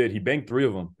 He did. He banked 3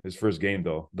 of them his first game,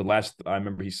 though. I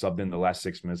remember he subbed in the last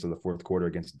 6 minutes of the fourth quarter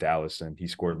against Dallas, and he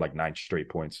scored like 9 straight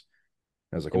points.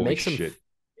 I was like, holy shit.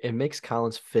 It makes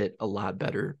Collins fit a lot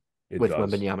better with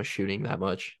Wembanyama shooting that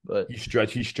much. But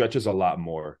he stretches a lot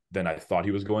more than I thought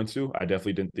he was going to. I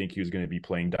definitely didn't think he was going to be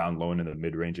playing down low and in the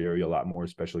mid-range area a lot more,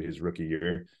 especially his rookie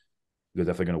year. They're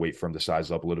definitely going to wait for him to size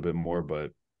up a little bit more,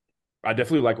 but I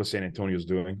definitely like what San Antonio's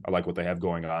doing. I like what they have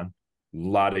going on. A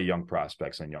lot of young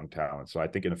prospects and young talent. So I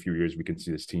think in a few years we can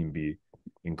see this team be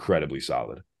incredibly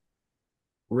solid.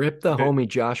 Rip the homie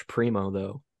Josh Primo,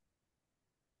 though.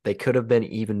 They could have been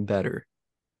even better,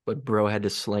 but bro had to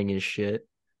sling his shit.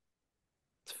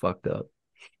 It's fucked up.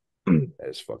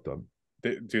 It's fucked up.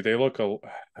 They look a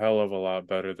hell of a lot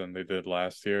better than they did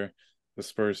last year. The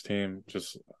Spurs team,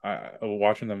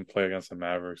 watching them play against the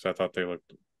Mavericks, I thought they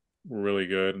looked really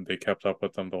good, and they kept up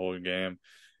with them the whole game.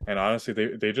 And honestly,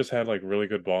 they just had like really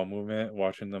good ball movement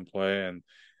watching them play, and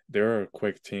they're a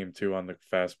quick team too on the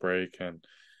fast break. And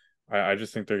I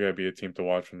just think they're gonna be a team to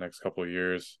watch for the next couple of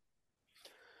years.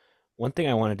 One thing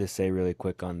I wanted to say really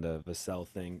quick on the Vassell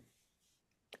thing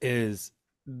is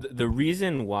the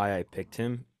reason why I picked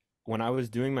him. When I was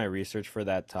doing my research for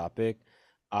that topic,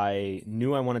 I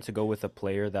knew I wanted to go with a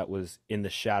player that was in the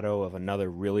shadow of another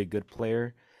really good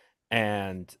player.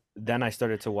 And then I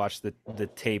started to watch the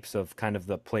tapes of kind of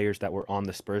the players that were on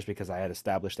the Spurs because I had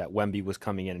established that Wemby was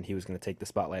coming in and he was going to take the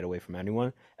spotlight away from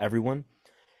everyone.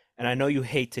 And I know you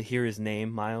hate to hear his name,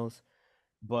 Miles,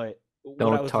 but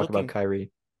Don't talk about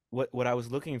Kyrie. what I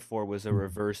was looking for was a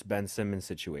reverse Ben Simmons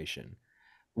situation,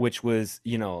 which was,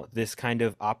 this kind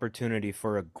of opportunity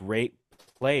for a great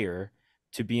player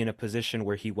to be in a position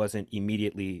where he wasn't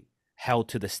immediately held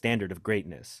to the standard of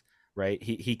greatness, right?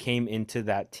 He came into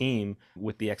that team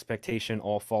with the expectation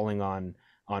all falling on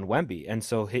Wemby. And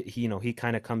so he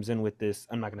kind of comes in with this,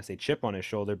 I'm not going to say chip on his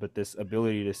shoulder, but this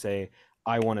ability to say,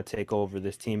 I want to take over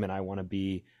this team and I want to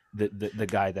be the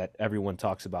guy that everyone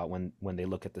talks about when they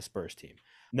look at the Spurs team.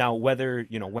 Now, whether,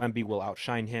 Wemby will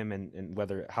outshine him and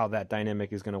whether how that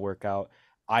dynamic is going to work out,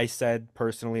 I said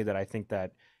personally that I think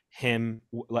that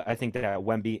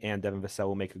Wemby and Devin Vassell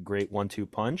will make a great 1-2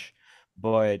 punch,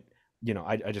 but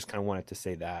I just kind of wanted to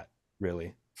say that,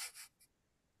 really.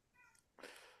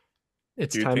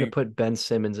 It's time to put Ben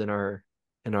Simmons in our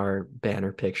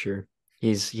banner picture.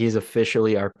 He's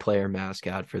officially our player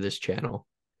mascot for this channel.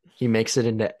 He makes it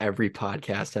into every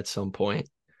podcast at some point.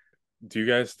 Do you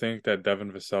guys think that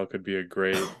Devin Vassell could be a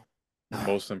great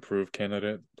most improved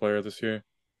candidate player this year?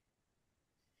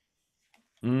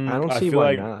 I don't see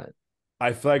why not.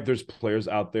 I feel like there's players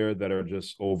out there that are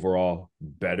just overall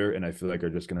better, and I feel like are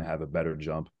just going to have a better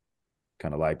jump,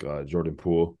 kind of like Jordan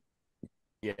Poole.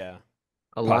 Yeah.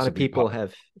 A lot of people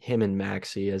have him and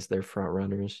Maxey as their front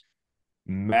runners.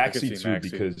 Maxey too,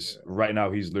 because right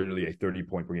now he's literally a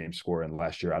 30-point per game scorer, and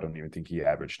last year I don't even think he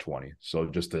averaged 20. So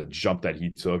just the jump that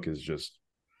he took is just,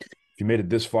 if you made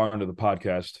it this far into the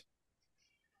podcast,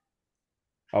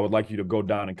 I would like you to go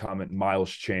down and comment Miles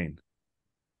Chain.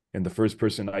 And the first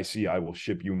person I see, I will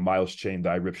ship you Miles Chain that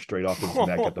I ripped straight off his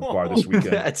neck at the bar this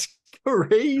weekend. That's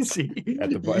crazy. At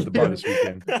the bar this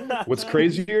weekend.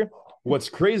 What's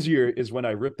crazier is when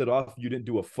I ripped it off, you didn't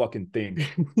do a fucking thing.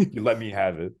 You let me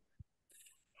have it.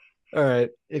 All right.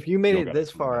 If you made it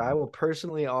this far, I will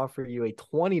personally offer you a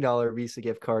 $20 Visa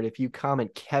gift card if you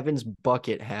comment Kevin's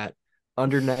bucket hat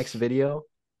under next video.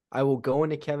 I will go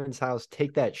into Kevin's house,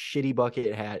 take that shitty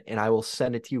bucket hat, and I will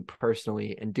send it to you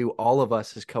personally and do all of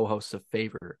us as co-hosts a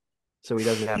favor so he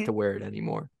doesn't have to wear it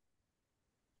anymore.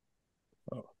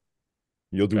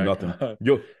 You'll do nothing.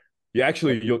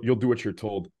 You'll do what you're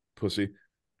told, pussy.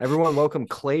 Everyone, welcome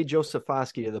Clay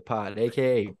Josephowski to the pod,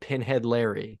 aka Pinhead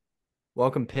Larry.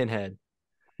 Welcome, Pinhead.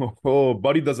 Oh,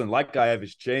 buddy doesn't like I have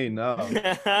his chain now.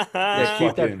 Yeah,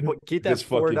 keep that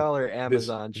 $4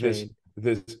 Amazon chain.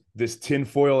 This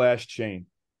tinfoil ass chain.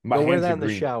 My hands are green. In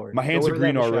the shower. My hands are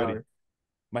green already.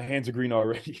 My hands are green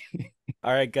already.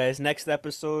 All right, guys. Next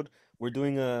episode, we're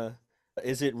doing a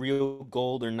 "Is it real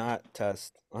gold or not?"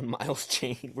 test on Miles'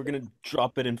 chain. We're gonna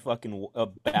drop it in fucking a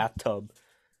bathtub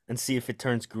and see if it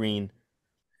turns green.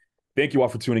 Thank you all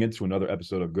for tuning in to another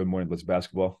episode of Good Morning Let's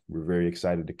Basketball. We're very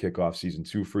excited to kick off season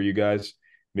 2 for you guys.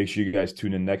 Make sure you guys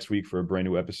tune in next week for a brand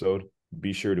new episode.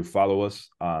 Be sure to follow us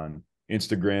on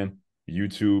Instagram,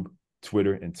 YouTube,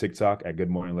 Twitter, and TikTok at Good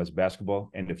Morning Let's Basketball.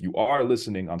 And if you are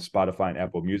listening on Spotify and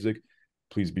Apple Music,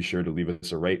 please be sure to leave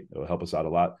us a rate. It'll help us out a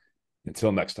lot.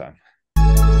 Until next time.